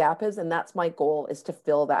the gap is, and that's my goal, is to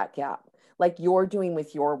fill that gap, like you're doing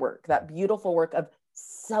with your work, that beautiful work of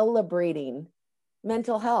celebrating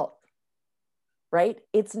mental health, right?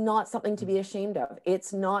 It's not something to be ashamed of.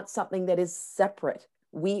 It's not something that is separate.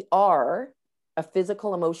 We are a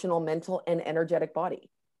physical, emotional, mental, and energetic body,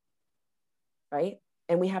 right?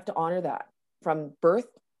 And we have to honor that from birth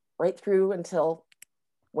right through until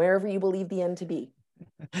wherever you believe the end to be.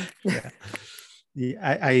 Yeah.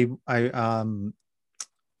 I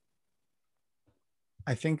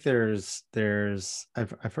think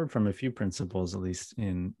I've heard from a few principals, at least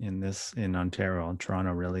in Ontario and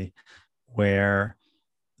Toronto, really, where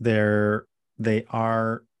they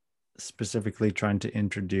are specifically trying to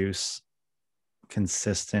introduce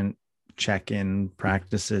consistent check-in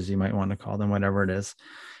practices, you might want to call them, whatever it is.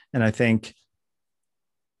 And I think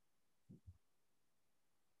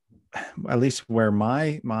at least where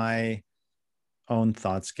my own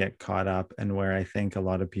thoughts get caught up, and where I think a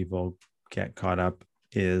lot of people get caught up,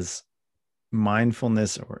 is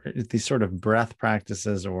mindfulness or these sort of breath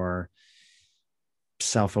practices or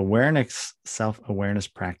self-awareness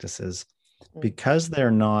practices, because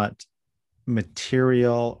they're not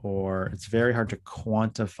material, or it's very hard to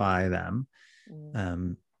quantify them.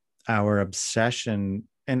 Our obsession,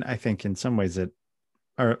 and I think in some ways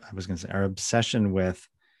our obsession with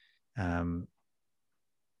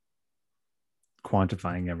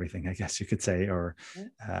quantifying everything, I guess you could say, or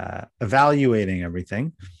evaluating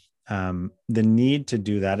everything, the need to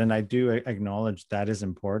do that. And I do acknowledge that is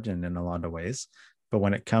important in a lot of ways. But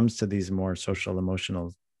when it comes to these more social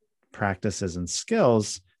emotional practices and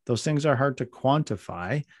skills, those things are hard to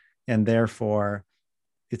quantify. And therefore,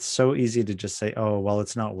 it's so easy to just say, oh, well,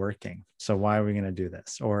 it's not working, so why are we going to do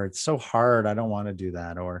this? Or it's so hard, I don't want to do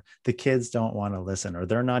that. Or the kids don't want to listen, or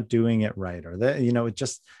they're not doing it right. Or it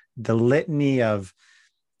just, the litany of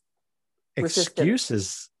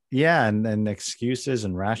excuses. Yeah. And excuses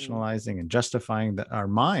and rationalizing and justifying our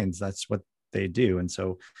minds. That's what they do. And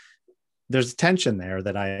so there's tension there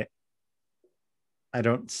that I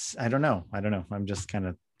don't know. I'm just kind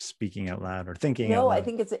of speaking out loud or thinking out loud. I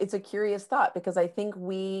think it's a curious thought, because I think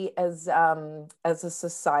we as a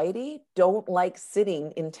society don't like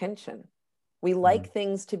sitting in tension. We like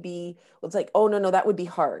things to be, it's like, oh, no, that would be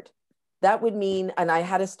hard. That would mean, and I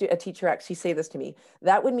had a teacher actually say this to me,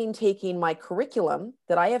 that would mean taking my curriculum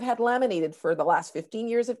that I have had laminated for the last 15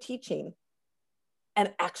 years of teaching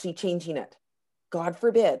and actually changing it. God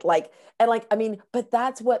forbid. But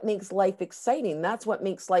that's what makes life exciting. That's what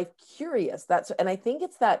makes life curious. And I think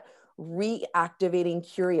it's that reactivating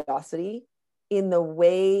curiosity in the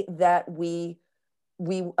way that when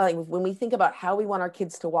we think about how we want our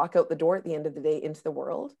kids to walk out the door at the end of the day into the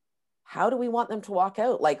world, how do we want them to walk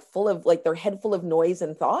out? Like full of, like their head full of noise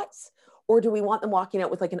and thoughts? Or do we want them walking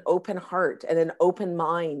out with like an open heart and an open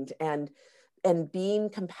mind and being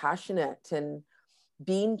compassionate and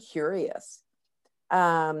being curious?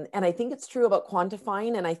 And I think it's true about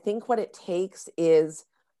quantifying. And I think what it takes is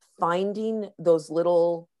finding those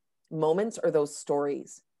little moments or those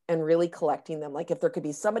stories and really collecting them. Like if there could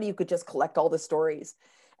be somebody who could just collect all the stories.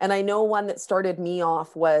 And I know one that started me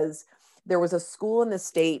off was, there was a school in the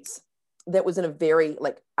States that was in a very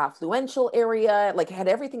like affluential area, like had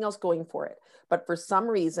everything else going for it. But for some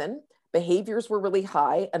reason, behaviors were really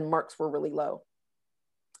high and marks were really low.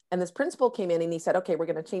 And this principal came in and he said, okay, we're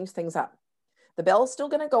going to change things up. The bell's still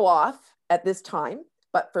going to go off at this time,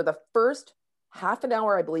 but for the first half an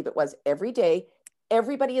hour, I believe it was, every day,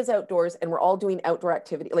 everybody is outdoors and we're all doing outdoor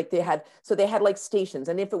activity. Like they had like stations.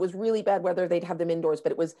 And if it was really bad weather, they'd have them indoors,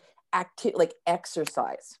 but it was like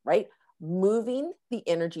exercise, right? Moving the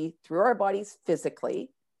energy through our bodies physically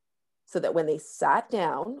so that when they sat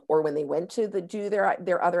down or when they went to do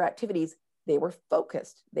their other activities, they were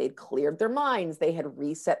focused. They'd cleared their minds. They had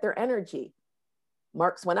reset their energy.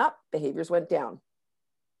 Marks went up, behaviors went down.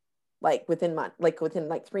 Within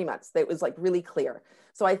 3 months, it was like really clear.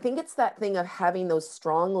 So I think it's that thing of having those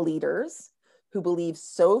strong leaders who believe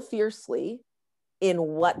so fiercely in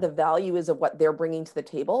what the value is of what they're bringing to the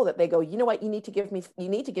table that they go, you know what, you need to give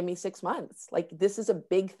me 6 months. Like, this is a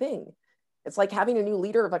big thing. It's like having a new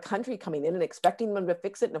leader of a country coming in and expecting them to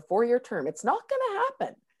fix it in a 4-year term. It's not going to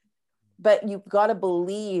happen. But you've got to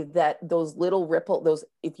believe that those little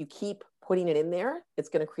if you keep putting it in there, it's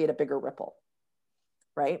going to create a bigger ripple.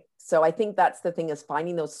 Right. So I think that's the thing, is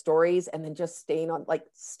finding those stories and then just staying on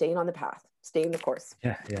the path, staying the course.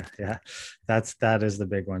 Yeah. That is the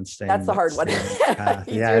big one. That's the hard one.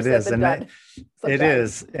 Yeah, it is. And it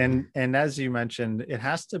is. And as you mentioned, it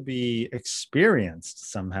has to be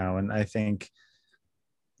experienced somehow. And I think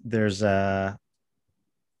there's one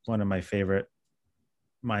of my favorite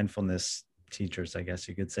mindfulness teachers, I guess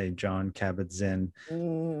you could say, Jon Kabat-Zinn,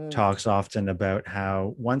 talks often about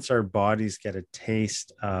how once our bodies get a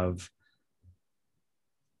taste of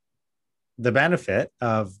the benefit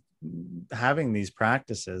of having these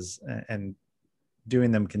practices and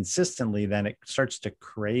doing them consistently, then it starts to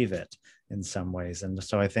crave it in some ways. And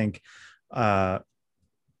so I think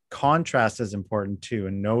contrast is important too,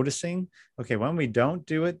 and noticing, okay, when we don't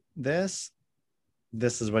do it, this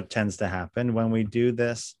is what tends to happen. When we do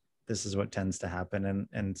this is what tends to happen.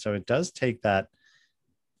 And so it does take that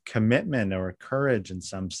commitment or courage in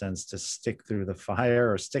some sense to stick through the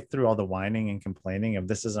fire, or stick through all the whining and complaining of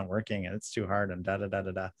this isn't working and it's too hard and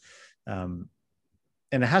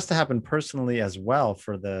and it has to happen personally as well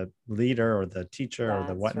for the leader or the teacher or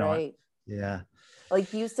the whatnot. Right. Yeah.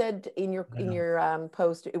 Like you said in your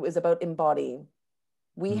post, it was about embodying.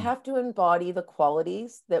 We have to embody the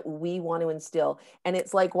qualities that we want to instill. And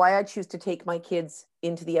it's like why I choose to take my kids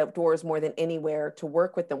into the outdoors more than anywhere to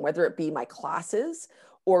work with them, whether it be my classes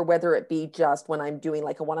or whether it be just when I'm doing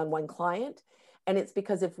like a one-on-one client. And it's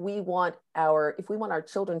because if we want our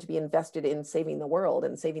children to be invested in saving the world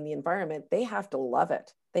and saving the environment, they have to love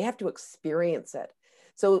it. They have to experience it.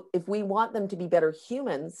 So if we want them to be better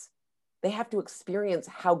humans, they have to experience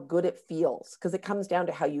how good it feels, because it comes down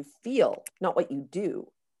to how you feel, not what you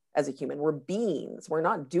do as a human. We're beings, we're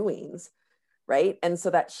not doings, right? And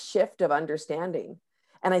so that shift of understanding.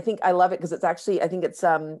 And I think I love it because it's actually, I think it's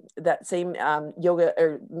that same yoga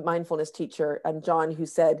or mindfulness teacher, John, who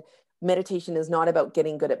said, meditation is not about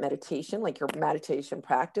getting good at meditation. Like your meditation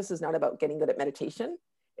practice is not about getting good at meditation.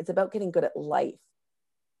 It's about getting good at life,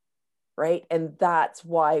 right? And that's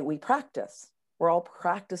why we practice. We're all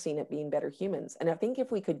practicing at being better humans. And I think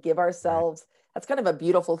if we could give ourselves, that's kind of a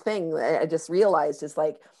beautiful thing I just realized, is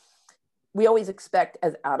like, we always expect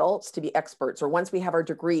as adults to be experts, or once we have our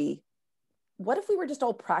degree, what if we were just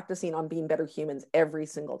all practicing on being better humans every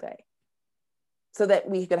single day, so that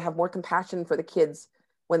we could have more compassion for the kids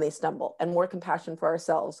when they stumble and more compassion for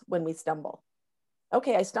ourselves when we stumble.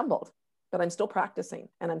 Okay, I stumbled, but I'm still practicing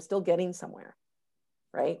and I'm still getting somewhere.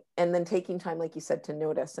 Right. And then taking time, like you said, to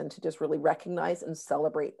notice and to just really recognize and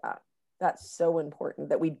celebrate that. That's so important,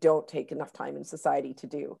 that we don't take enough time in society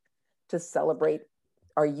to celebrate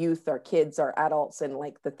our youth, our kids, our adults, and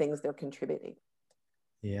like the things they're contributing.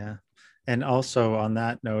 Yeah. And also on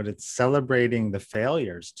that note, it's celebrating the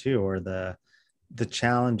failures too, or the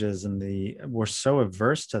challenges, and we're so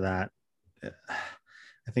averse to that.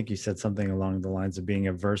 I think you said something along the lines of being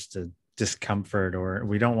averse to discomfort, or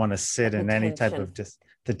we don't want to sit in any type of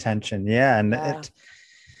the tension. Yeah. And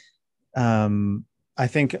I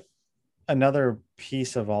think another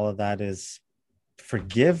piece of all of that is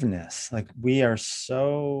forgiveness. Like, we are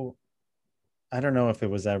so, I don't know if it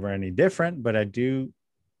was ever any different, but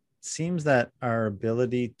seems that our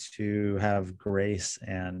ability to have grace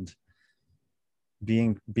and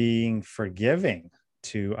being forgiving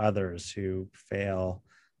to others who fail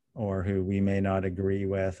or who we may not agree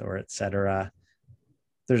with, or etc.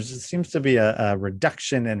 There seems to be a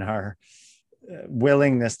reduction in our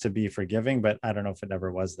willingness to be forgiving, but I don't know if it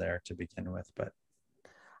ever was there to begin with. But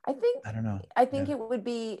I don't know. I think it would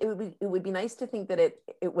be nice to think that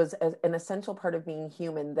it was an essential part of being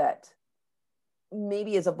human, that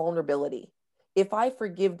maybe is a vulnerability. If I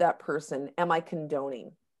forgive that person, am I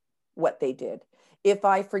condoning what they did? if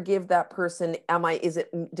I forgive that person,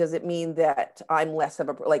 does it mean that I'm less of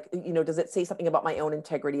a, like, does it say something about my own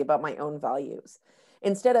integrity, about my own values?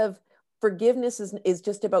 Instead of forgiveness is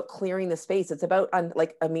just about clearing the space. It's about,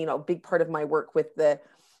 like, I mean, a big part of my work with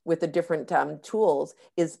the different tools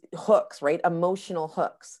is hooks, right? Emotional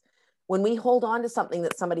hooks. When we hold on to something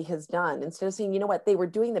that somebody has done, instead of saying, you know what, they were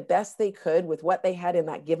doing the best they could with what they had in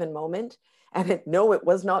that given moment, and no, it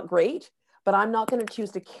was not great, but I'm not going to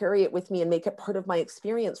choose to carry it with me and make it part of my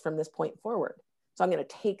experience from this point forward. So I'm going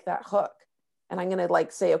to take that hook and I'm going to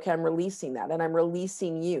like say, okay, I'm releasing that and I'm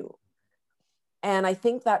releasing you. And I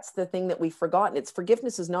think that's the thing that we've forgotten. It's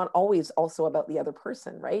forgiveness is not always also about the other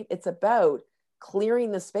person, right? It's about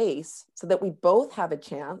clearing the space so that we both have a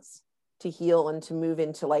chance to heal and to move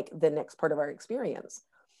into like the next part of our experience.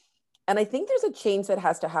 And I think there's a change that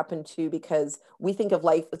has to happen too, because we think of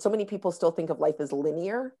life, so many people still think of life as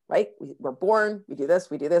linear, right? We're born, we do this,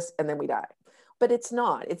 and then we die. But it's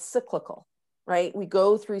not, it's cyclical, right? We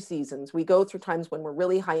go through seasons, we go through times when we're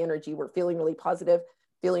really high energy, we're feeling really positive,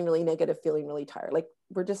 feeling really negative, feeling really tired. Like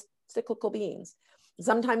we're just cyclical beings.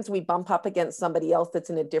 Sometimes we bump up against somebody else that's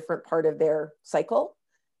in a different part of their cycle,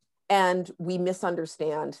 and we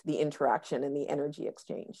misunderstand the interaction and the energy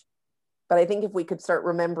exchange. But I think if we could start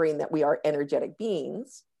remembering that we are energetic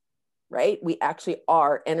beings, right? We actually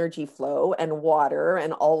are energy flow and water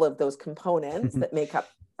and all of those components that make up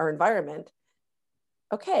our environment.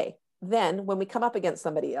 Okay, then when we come up against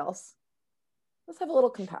somebody else, let's have a little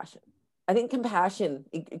compassion. I think compassion,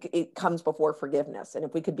 it comes before forgiveness. And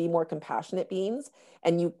if we could be more compassionate beings,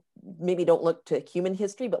 and you maybe don't look to human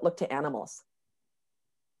history, but look to animals,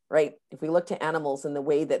 right? If we look to animals in the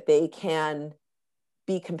way that they can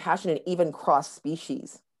be compassionate, even cross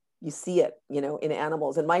species, you see it, in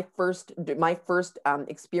animals. And my first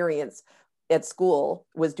experience at school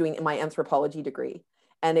was doing my anthropology degree.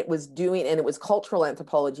 And it was cultural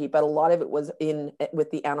anthropology, but a lot of it was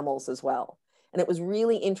with the animals as well. And it was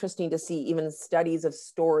really interesting to see even studies of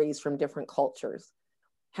stories from different cultures,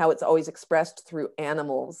 how it's always expressed through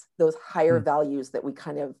animals, those higher values that we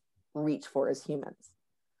kind of reach for as humans.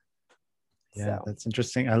 Yeah, that's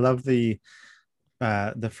interesting. I love the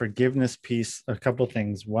forgiveness piece. A couple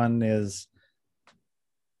things. One is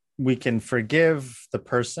we can forgive the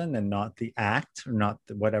person and not the act, or not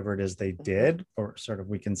whatever it is they did, or sort of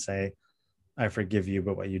we can say, I forgive you,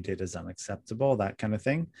 but what you did is unacceptable, that kind of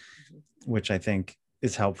thing, which I think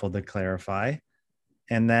is helpful to clarify.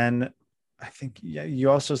 And then I think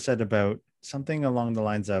you also said about something along the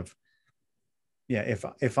lines of,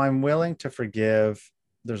 if I'm willing to forgive,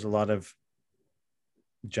 there's a lot of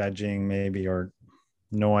judging maybe or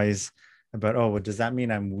noise about, oh, well, does that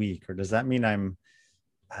mean I'm weak, or does that mean I'm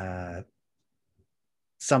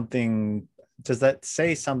something, does that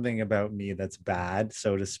say something about me that's bad,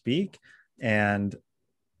 so to speak? And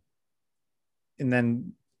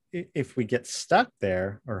then if we get stuck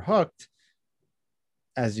there or hooked,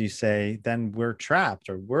 as you say, then we're trapped,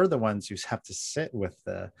 or we're the ones who have to sit with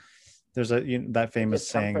there's that famous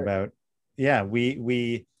saying about,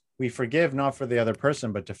 we forgive not for the other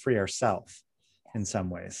person, but to free ourselves in some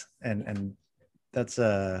ways. And it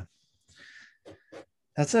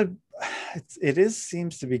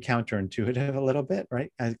seems to be counterintuitive a little bit,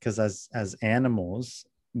 right? Because as animals,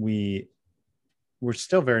 we're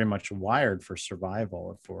still very much wired for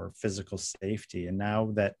survival, for physical safety. And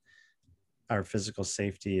now that our physical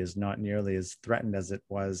safety is not nearly as threatened as it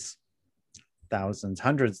was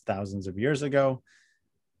hundreds, thousands of years ago,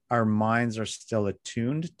 our minds are still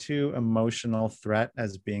attuned to emotional threat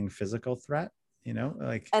as being physical threat.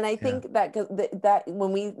 And I think that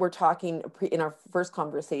when we were talking in our first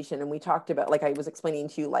conversation, and we talked about, like I was explaining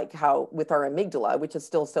to you, like how with our amygdala, which is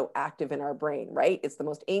still so active in our brain, right? It's the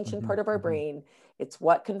most ancient part of our brain. It's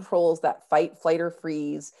what controls that fight, flight, or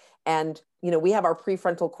freeze. And, we have our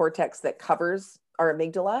prefrontal cortex that covers our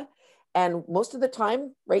amygdala. And most of the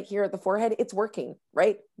time, right here at the forehead, it's working,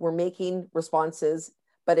 right? We're making responses.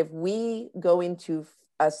 But if we go into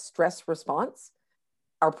a stress response,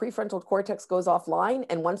 our prefrontal cortex goes offline.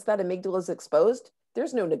 And once that amygdala is exposed,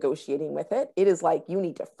 there's no negotiating with it. It is like you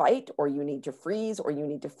need to fight, or you need to freeze, or you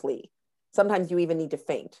need to flee. Sometimes you even need to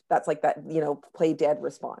faint. That's like that, play dead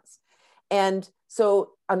response. And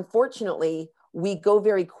so unfortunately, we go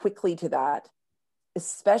very quickly to that,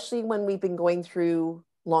 especially when we've been going through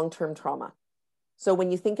long-term trauma. So when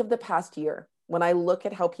you think of the past year, when I look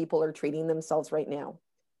at how people are treating themselves right now,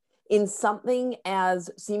 in something as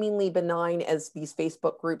seemingly benign as these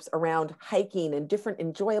Facebook groups around hiking and different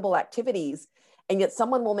enjoyable activities, and yet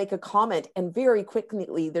someone will make a comment and very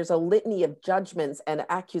quickly there's a litany of judgments and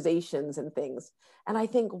accusations and things. And I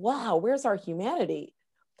think, wow, where's our humanity?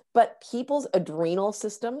 But people's adrenal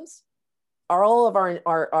systems are all of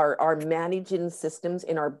our managing systems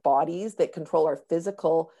in our bodies that control our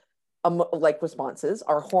physical like responses,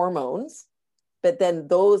 our hormones, but then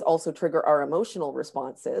those also trigger our emotional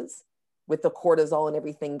responses with the cortisol and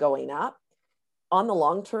everything going up. On the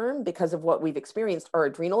long term, because of what we've experienced, our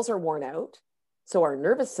adrenals are worn out. So our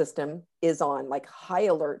nervous system is on like high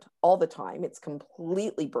alert all the time. It's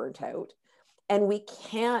completely burnt out. And we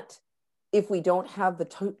can't, if we don't have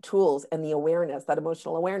the tools and the awareness, that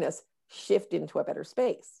emotional awareness, shift into a better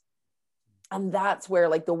space. And that's where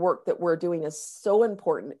like the work that we're doing is so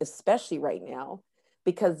important, especially right now,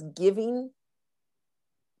 because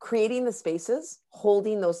creating the spaces,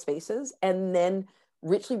 holding those spaces, and then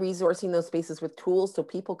richly resourcing those spaces with tools so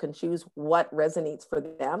people can choose what resonates for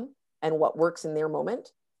them and what works in their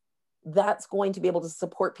moment. That's going to be able to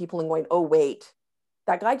support people in going, oh, wait,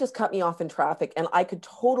 that guy just cut me off in traffic and I could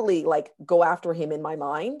totally like go after him in my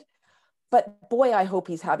mind. But boy, I hope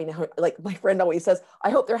he's having like my friend always says, I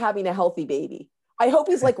hope they're having a healthy baby. I hope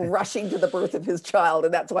he's like rushing to the birth of his child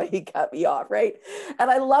and that's why he cut me off, right? And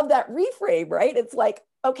I love that reframe, right? It's like,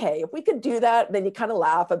 okay, if we could do that, then you kind of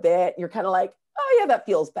laugh a bit. You're kind of like, oh yeah, that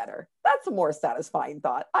feels better. That's a more satisfying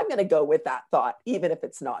thought. I'm going to go with that thought, even if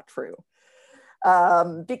it's not true.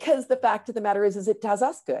 Because the fact of the matter is it does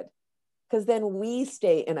us good because then we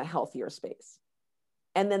stay in a healthier space.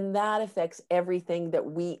 And then that affects everything that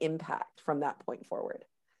we impact from that point forward.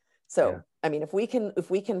 So, yeah. I mean, if we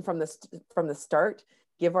can from the start,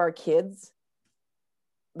 give our kids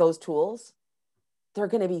those tools, they're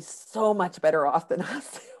going to be so much better off than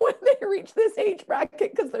us when they reach this age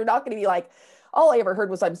bracket, because they're not going to be like, all I ever heard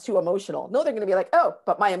was I'm too emotional. No, they're going to be like, oh,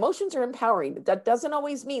 but my emotions are empowering. That doesn't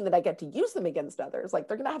always mean that I get to use them against others. Like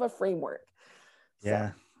they're going to have a framework.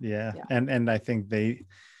 Yeah. And I think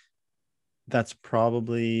that's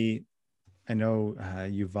probably, I know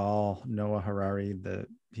Yuval Noah Harari,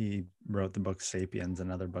 he wrote the book Sapiens and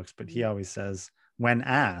other books, but he always says when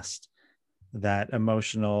asked that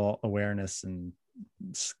emotional awareness and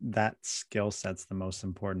that skill set's the most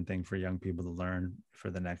important thing for young people to learn for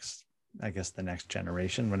the next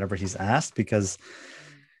generation, whenever he's asked, because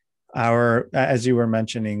as you were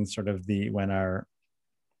mentioning, sort of when our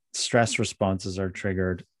stress responses are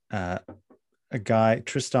triggered, a guy,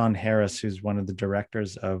 Tristan Harris, who's one of the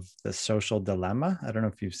directors of The Social Dilemma. I don't know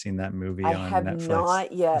if you've seen that movie on Netflix. I have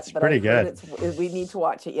not yet, it's pretty good. We need to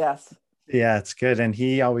watch it. Yes. Yeah, it's good. And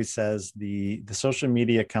he always says the social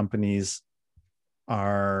media companies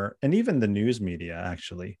are, and even the news media,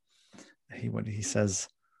 actually, he says,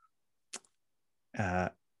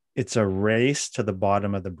 it's a race to the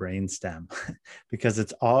bottom of the brainstem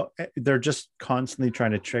because they're just constantly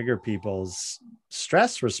trying to trigger people's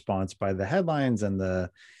stress response by the headlines and the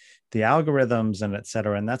algorithms and et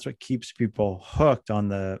cetera. And that's what keeps people hooked on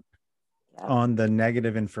the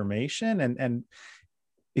negative information. And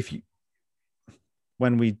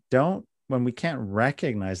when we can't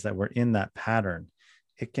recognize that we're in that pattern,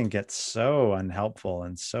 it can get so unhelpful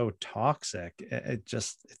and so toxic.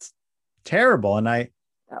 It's terrible. And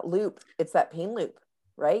that loop, it's that pain loop,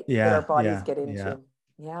 right? Yeah. That our bodies get into.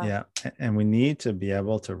 Yeah. And we need to be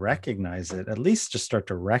able to recognize it, at least just start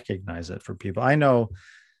to recognize it for people. I know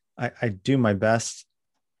I do my best.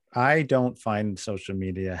 I don't find social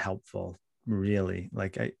media helpful, really.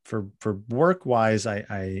 Like for work wise,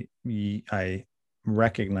 I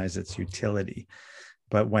recognize its utility,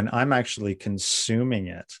 but when I'm actually consuming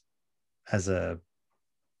it as a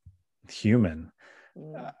human,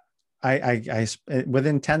 I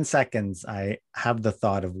within 10 seconds, I have the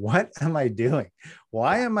thought of, what am I doing?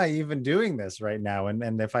 Why am I even doing this right now?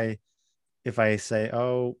 And if I say,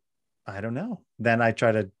 oh, I don't know, then I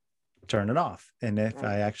try to turn it off. And if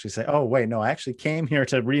I actually say, oh, wait, no, I actually came here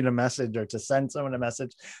to read a message or to send someone a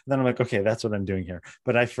message, then I'm like, okay, that's what I'm doing here.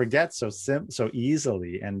 But I forget so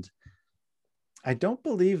easily. And I don't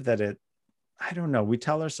believe that I don't know. We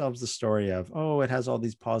tell ourselves the story of, oh, it has all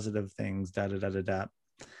these positive things, da, da, da, da, da.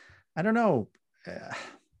 I don't know.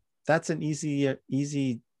 That's an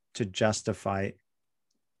easy to justify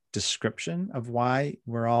description of why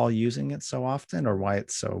we're all using it so often or why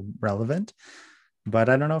it's so relevant. But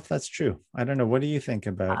I don't know if that's true. I don't know. What do you think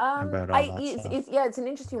about all that stuff? It's an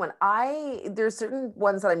interesting one. There's certain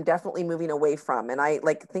ones that I'm definitely moving away from. And I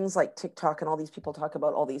like things like TikTok and all these people talk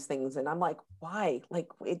about all these things. And I'm like, why? Like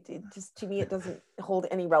it just, to me, it doesn't hold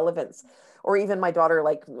any relevance. Or even my daughter,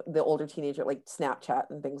 like the older teenager, like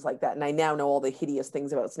Snapchat and things like that. And I now know all the hideous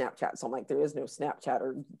things about Snapchat. So I'm like, there is no Snapchat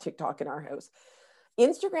or TikTok in our house.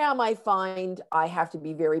 Instagram, I find I have to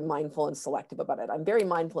be very mindful and selective about it. I'm very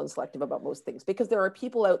mindful and selective about most things because there are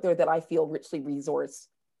people out there that I feel richly resource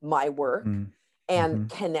my work. and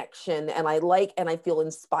Mm-hmm. connection, and I feel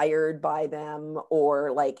inspired by them,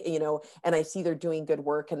 or like, and I see they're doing good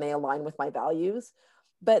work and they align with my values.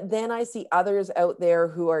 But then I see others out there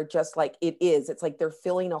who are just like, it's like they're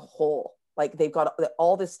filling a hole. Like they've got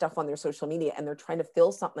all this stuff on their social media and they're trying to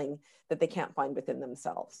fill something that they can't find within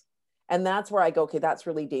themselves. And that's where I go, okay, that's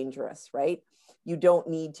really dangerous, right? You don't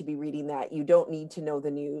need to be reading that. You don't need to know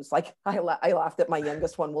the news. Like I laughed at my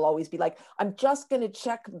youngest one will always be like, I'm just going to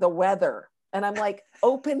check the weather. And I'm like,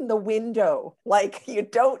 open the window. Like, you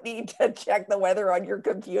don't need to check the weather on your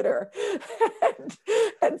computer.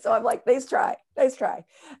 and so I'm like, nice try, nice try.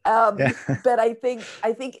 Yeah. But I think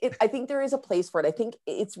there is a place for it. I think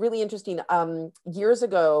it's really interesting. Years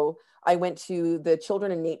ago, I went to the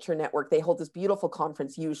Children in Nature Network. They hold this beautiful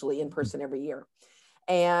conference, usually in person every year.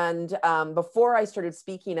 And before I started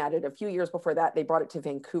speaking at it, a few years before that, they brought it to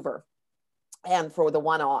Vancouver and for the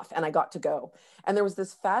one-off, and I got to go. And there was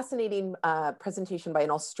this fascinating presentation by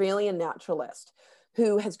an Australian naturalist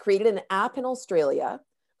who has created an app in Australia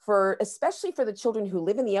for, especially for the children who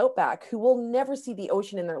live in the outback, who will never see the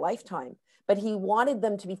ocean in their lifetime. But he wanted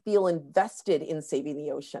them to feel invested in saving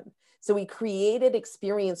the ocean. So he created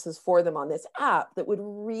experiences for them on this app that would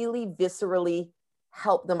really viscerally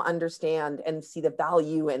help them understand and see the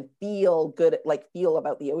value and feel good, like feel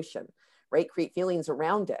about the ocean, right? Create feelings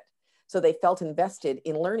around it. So they felt invested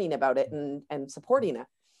in learning about it and supporting it.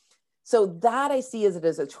 So that I see as it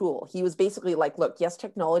as a tool. He was basically like, look, yes,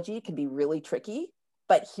 technology can be really tricky,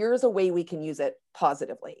 but here's a way we can use it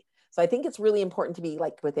positively. So I think it's really important to be,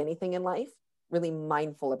 like with anything in life, really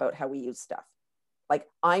mindful about how we use stuff. Like,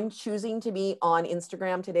 I'm choosing to be on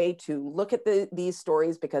Instagram today to look at these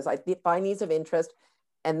stories because I find these of interest,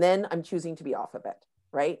 and then I'm choosing to be off of it,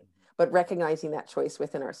 right? But recognizing that choice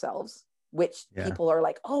within ourselves, which Yeah. people are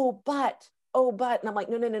like, oh, but, and I'm like,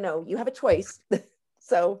 no, you have a choice.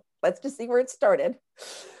 So let's just see where it started.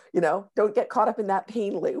 Don't get caught up in that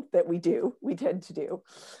pain loop that we tend to do.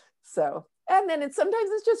 So, and then sometimes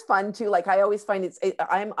it's just fun too. Like, I always find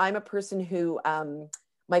I'm a person who,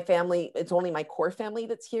 my family, it's only my core family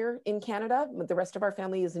that's here in Canada. The rest of our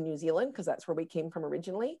family is in New Zealand because that's where we came from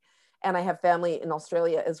originally. And I have family in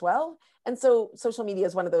Australia as well. And so social media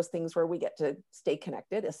is one of those things where we get to stay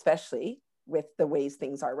connected, especially with the ways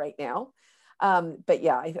things are right now. But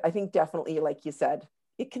yeah, I think definitely, like you said,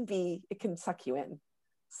 it can suck you in.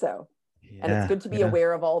 So, and it's Yeah. good to be Yeah.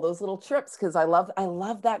 aware of all those little trips, because I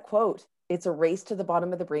love that quote. It's a race to the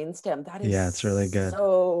bottom of the brainstem. That is Yeah. It's really good.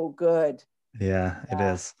 so good. Yeah, it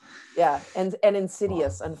Yeah. is. Yeah. And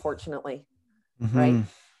insidious, unfortunately. Right. Mm-hmm.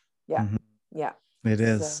 Yeah. Mm-hmm. Yeah. It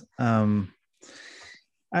is. So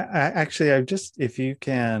I actually, I just, if you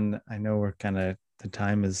can, I know we're kind of, the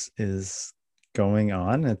time is going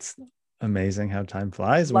on. It's amazing how time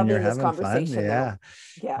flies when you're loving this having fun. conversation though. Yeah.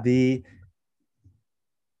 Yeah. The,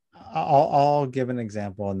 I'll give an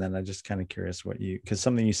example, and then I'm just kind of curious what because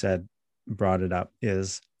something you said brought it up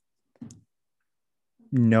is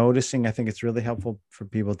noticing. I think it's really helpful for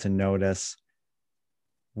people to notice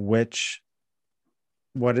which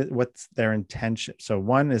what's their intention. So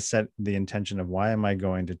one is set the intention of, why am I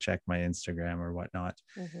going to check my Instagram or whatnot.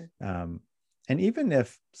 Mm-hmm. And even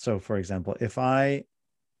if, so for example, if I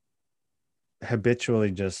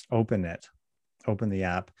habitually just open the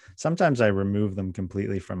app, sometimes I remove them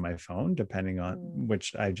completely from my phone, depending on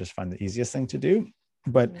which I just find the easiest thing to do.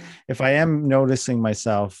 But if I am noticing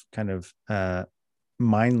myself kind of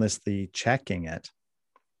mindlessly checking it,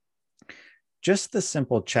 just the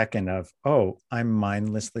simple check-in of, oh, I'm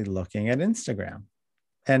mindlessly looking at Instagram.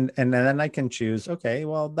 And then I can choose, okay,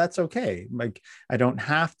 well, that's okay. Like, I don't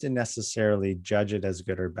have to necessarily judge it as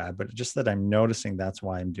good or bad, but just that I'm noticing that's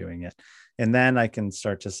why I'm doing it. And then I can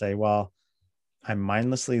start to say, well, I'm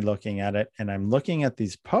mindlessly looking at it, and I'm looking at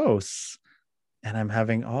these posts, and I'm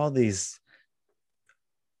having all these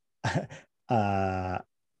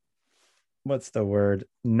what's the word,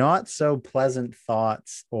 not so pleasant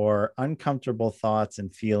thoughts or uncomfortable thoughts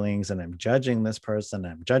and feelings, and I'm judging this person,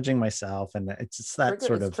 I'm judging myself, and it's just that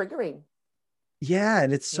sort It's of, triggering. yeah.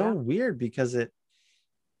 And it's so Yeah. weird because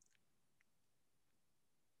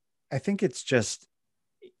I think it's just,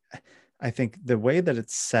 I think the way that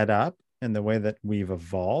it's set up and the way that we've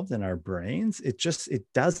evolved in our brains, it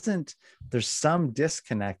doesn't, there's some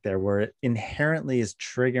disconnect there where it inherently is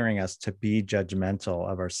triggering us to be judgmental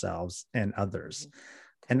of ourselves and others.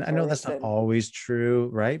 And I know that's not always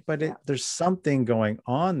true, right? But there's something going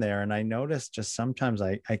on there. And I notice just sometimes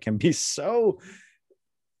I can be so,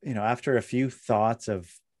 after a few thoughts of,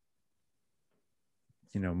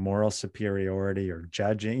 moral superiority or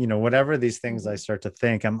judging, whatever these things I start to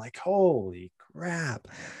think, I'm like, holy crap.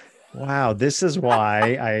 Wow, this is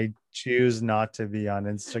why I choose not to be on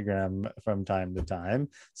Instagram from time to time.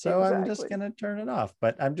 So I'm just Exactly. going to turn it off.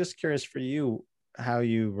 But I'm just curious for you how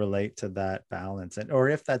you relate to that balance, and or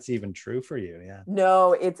if that's even true for you. Yeah.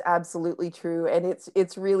 No, it's absolutely true. And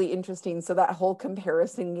it's really interesting. So that whole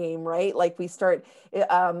comparison game, right? Like we start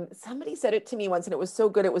somebody said it to me once and it was so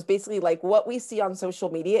good. It was basically like what we see on social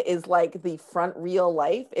media is like the front real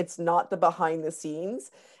life. It's not the behind the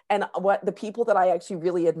scenes. And what the people that I actually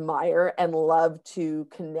really admire and love to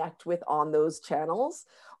connect with on those channels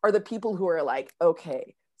are the people who are like,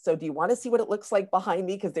 okay, so do you want to see what it looks like behind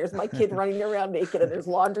me? Because there's my kid running around naked and there's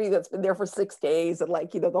laundry that's been there for 6 days and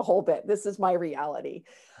like, the whole bit. This is my reality.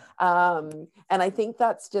 And I think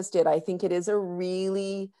that's just it. I think it is a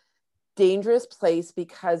really dangerous place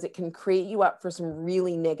because it can create you up for some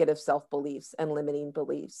really negative self-beliefs and limiting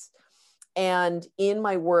beliefs. And in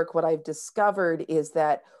my work, what I've discovered is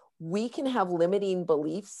that we can have limiting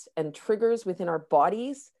beliefs and triggers within our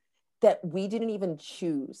bodies that we didn't even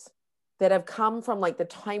choose, that have come from like the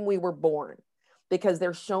time we were born, because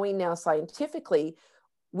they're showing now scientifically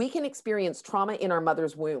we can experience trauma in our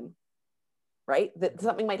mother's womb, right? That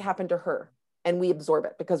something might happen to her and we absorb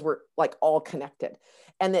it because we're like all connected.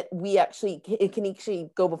 And that we actually, it can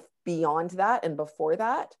actually go beyond that and before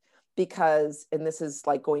that, because, and this is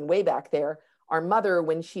like going way back there, our mother,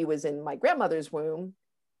 when she was in my grandmother's womb,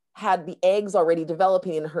 had the eggs already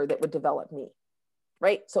developing in her that would develop me,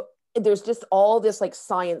 right? So there's just all this like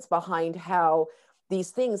science behind how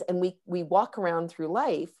these things, and we walk around through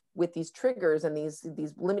life with these triggers and these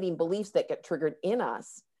limiting beliefs that get triggered in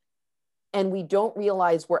us, and we don't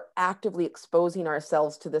realize we're actively exposing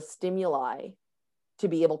ourselves to the stimuli to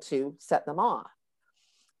be able to set them off.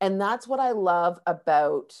 And that's what I love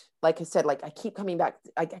about, like I said, like I keep coming back to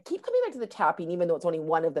the tapping, even though it's only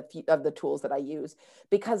one of the tools that I use,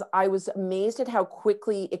 because I was amazed at how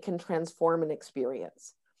quickly it can transform an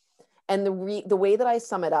experience. And the way that I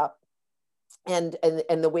sum it up, and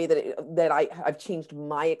the way that I've changed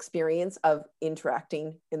my experience of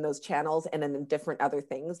interacting in those channels and in different other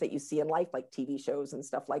things that you see in life, like TV shows and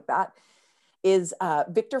stuff like that, is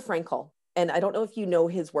Viktor Frankl. And I don't know if you know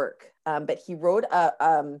his work, but he's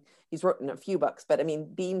written a few books. But I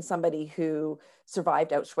mean, being somebody who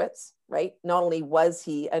survived Auschwitz, right? Not only was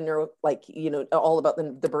he a neuro, like all about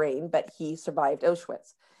the brain, but he survived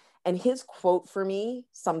Auschwitz. And his quote for me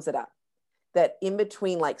sums it up: that in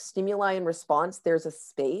between like stimuli and response, there's a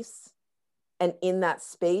space. And in that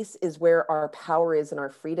space is where our power is and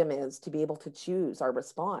our freedom is to be able to choose our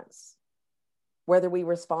response, whether we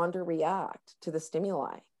respond or react to the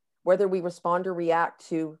stimuli, whether we respond or react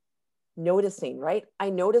to noticing, right?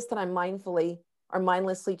 I notice that I'm mindfully or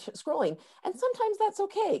mindlessly scrolling. And sometimes that's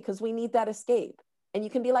okay because we need that escape. And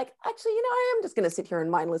you can be like, actually, I am just going to sit here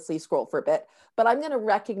and mindlessly scroll for a bit, but I'm going to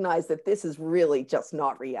recognize that this is really just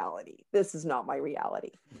not reality. This is not my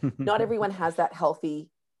reality. Not everyone has that healthy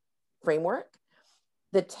framework.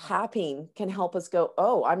 The tapping can help us go,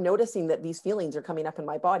 oh, I'm noticing that these feelings are coming up in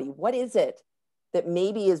my body. What is it that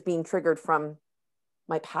maybe is being triggered from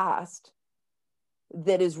my past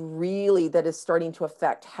that is starting to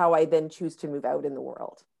affect how I then choose to move out in the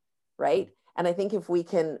world, right? And I think if we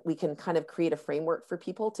can kind of create a framework for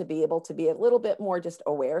people to be able to be a little bit more just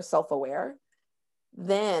aware, self-aware,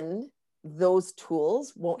 then those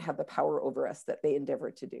tools won't have the power over us that they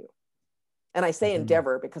endeavor to do. And I say Mhm.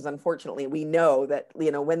 endeavor because unfortunately we know that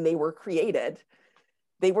when they were created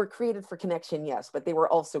for connection, yes, but they were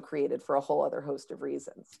also created for a whole other host of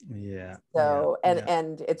reasons. Yeah, yeah, So, yeah.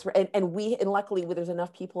 and luckily there's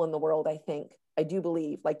enough people in the world, I do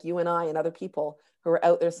believe, like you and I and other people who are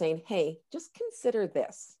out there saying, hey, just consider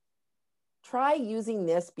this. Try using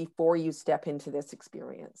this before you step into this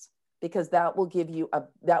experience, because that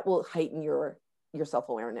will heighten your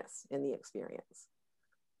self-awareness in the experience.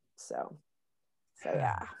 So,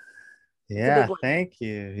 yeah, it's a big Yeah, one. thank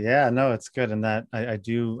you. Yeah, no, it's good. And that I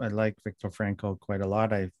like Viktor Frankl quite a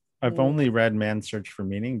lot. I've only Mm. read Man's Search for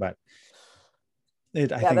Meaning, but I Yeah,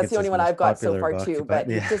 think that's it's the only his one most I've got so popular far book. too. But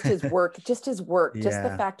But yeah. just the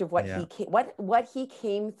Yeah, fact of yeah, what he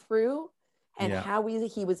came through, and yeah, how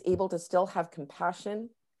he was able to still have compassion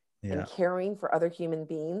and yeah, caring for other human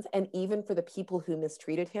beings, and even for the people who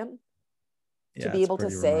mistreated him, to yeah. be It's able to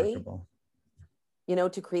pretty say, remarkable.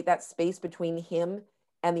 to create that space between him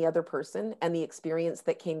and the other person and the experience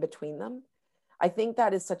that came between them. I think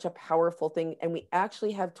that is such a powerful thing. And we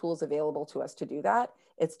actually have tools available to us to do that.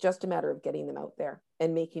 It's just a matter of getting them out there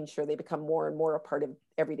and making sure they become more and more a part of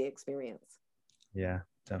everyday experience. Yeah,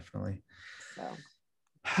 definitely. So,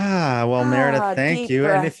 Well, Meredith, thank deep you.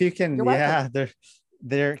 And if breath. you can, You're welcome. yeah,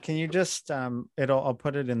 there, can you just it'll I'll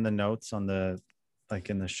put it in the notes on like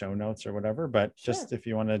in the show notes or whatever, but Sure. just if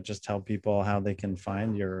you want to just tell people how they can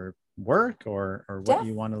find your work or what Def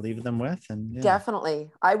you want to leave them with. And yeah. Definitely.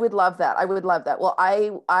 I would love that. I would love that. Well,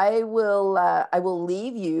 I will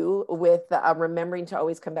leave you with remembering to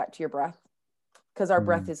always come back to your breath, because our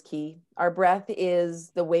breath Mm, is key. Our breath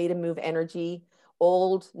is the way to move energy,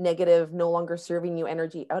 old, negative, no longer serving you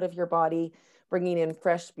energy out of your body, bringing in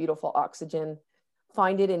fresh, beautiful oxygen.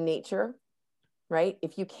 Find it in nature, right?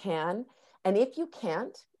 If you can. And if you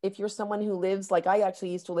can't, if you're someone who lives, like I actually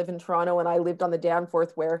used to live in Toronto and I lived on the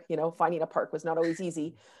Danforth where, finding a park was not always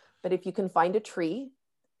easy. But if you can find a tree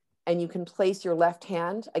and you can place your left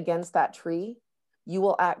hand against that tree, you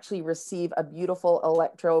will actually receive a beautiful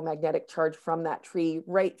electromagnetic charge from that tree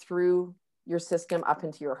right through your system up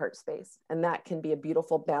into your heart space. And that can be a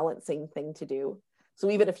beautiful balancing thing to do. So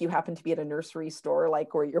even if you happen to be at a nursery store,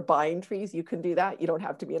 like where you're buying trees, you can do that. You don't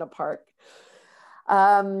have to be in a park.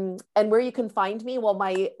 And where you can find me, well,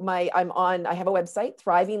 I have a website,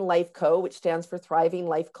 Thriving Life Co., which stands for Thriving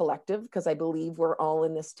Life Collective, because I believe we're all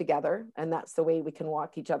in this together, and that's the way we can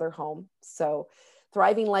walk each other home. So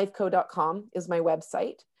thrivinglifeco.com is my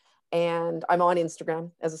website, and I'm on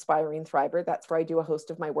Instagram as Aspiring Thriver. That's where I do a host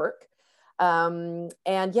of my work. And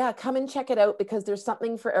yeah, come and check it out, because there's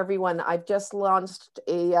something for everyone. I've just launched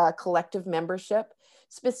a collective membership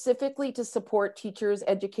specifically to support teachers,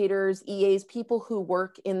 educators, EAs, people who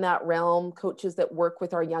work in that realm, coaches that work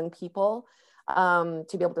with our young people,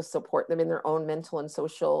 to be able to support them in their own mental and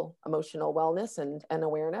social, emotional wellness and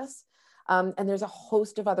awareness. And there's a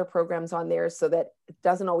host of other programs on there, so that it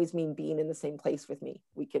doesn't always mean being in the same place with me.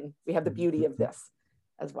 We have the beauty of this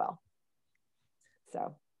as well.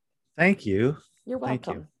 So thank you. you're Thank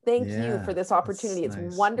you. welcome. Thank you Yeah, for this that's opportunity. It's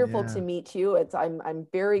nice. wonderful Yeah. to meet you. I'm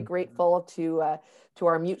very grateful to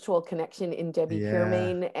our mutual connection in Debbie Yeah.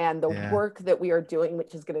 Piermain and the Yeah. work that we are doing,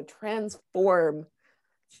 which is going to transform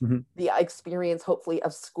the experience, hopefully,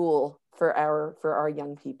 of school for our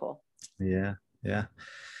young people. Yeah. Yeah.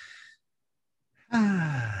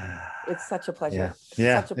 It's such a Yeah. pleasure.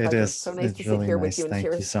 Yeah, Such a it pleasure. is. So nice to It's sit really here with nice. you and Thank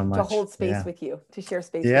you share, so to much. hold space Yeah. with you, to share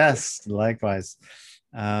space with you. Yes, likewise.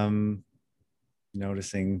 Um,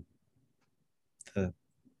 Noticing the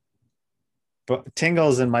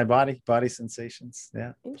tingles in my body sensations.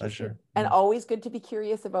 Yeah, Interesting. pleasure. And always good to be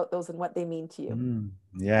curious about those and what they mean to you.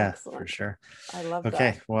 Yeah, for Excellent. sure. I love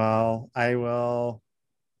Okay, that. well, I will.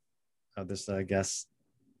 This, I guess,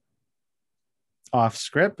 off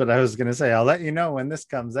script, but I was going to say I'll let you know when this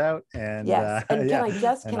comes out, and Yes. And yeah, and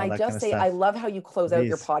can all I that kind just of say, I stuff. love how you close out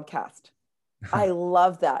your Please. podcast. I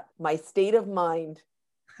love that. My state of mind.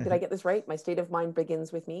 Did I get this right? My state of mind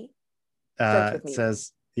begins with me, starts with It me.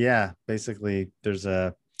 says, yeah, basically, there's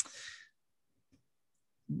a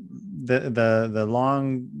the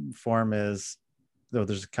long form is, though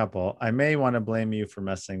there's a couple. I may want to blame you for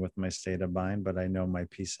messing with my state of mind, but I know my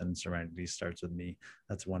peace and serenity starts with me.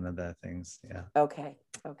 That's one of the things. Yeah. Okay.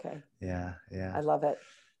 Okay. Yeah. Yeah. I love it.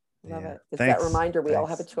 Love Yeah. it. It's that Thanks. reminder we all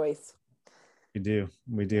have a Thanks. choice. We do.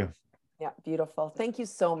 We Yeah. do. Yeah, beautiful. Thank you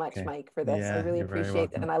so much, Okay. Mike, for this. I Yeah. really You're very appreciate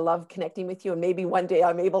it. welcome. And I love connecting with you. And maybe one day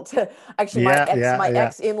I'm able to actually, Yeah. Yeah. my Yeah.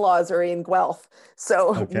 ex in-laws are in Guelph.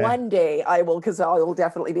 So Okay. one day I will, because I will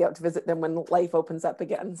definitely be out to visit them when life opens up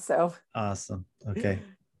again. So Awesome. Okay.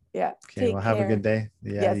 yeah, Okay. Well, take have a good care. day.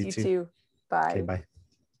 Yeah. Yes, You you too. too. Okay. Bye. Bye.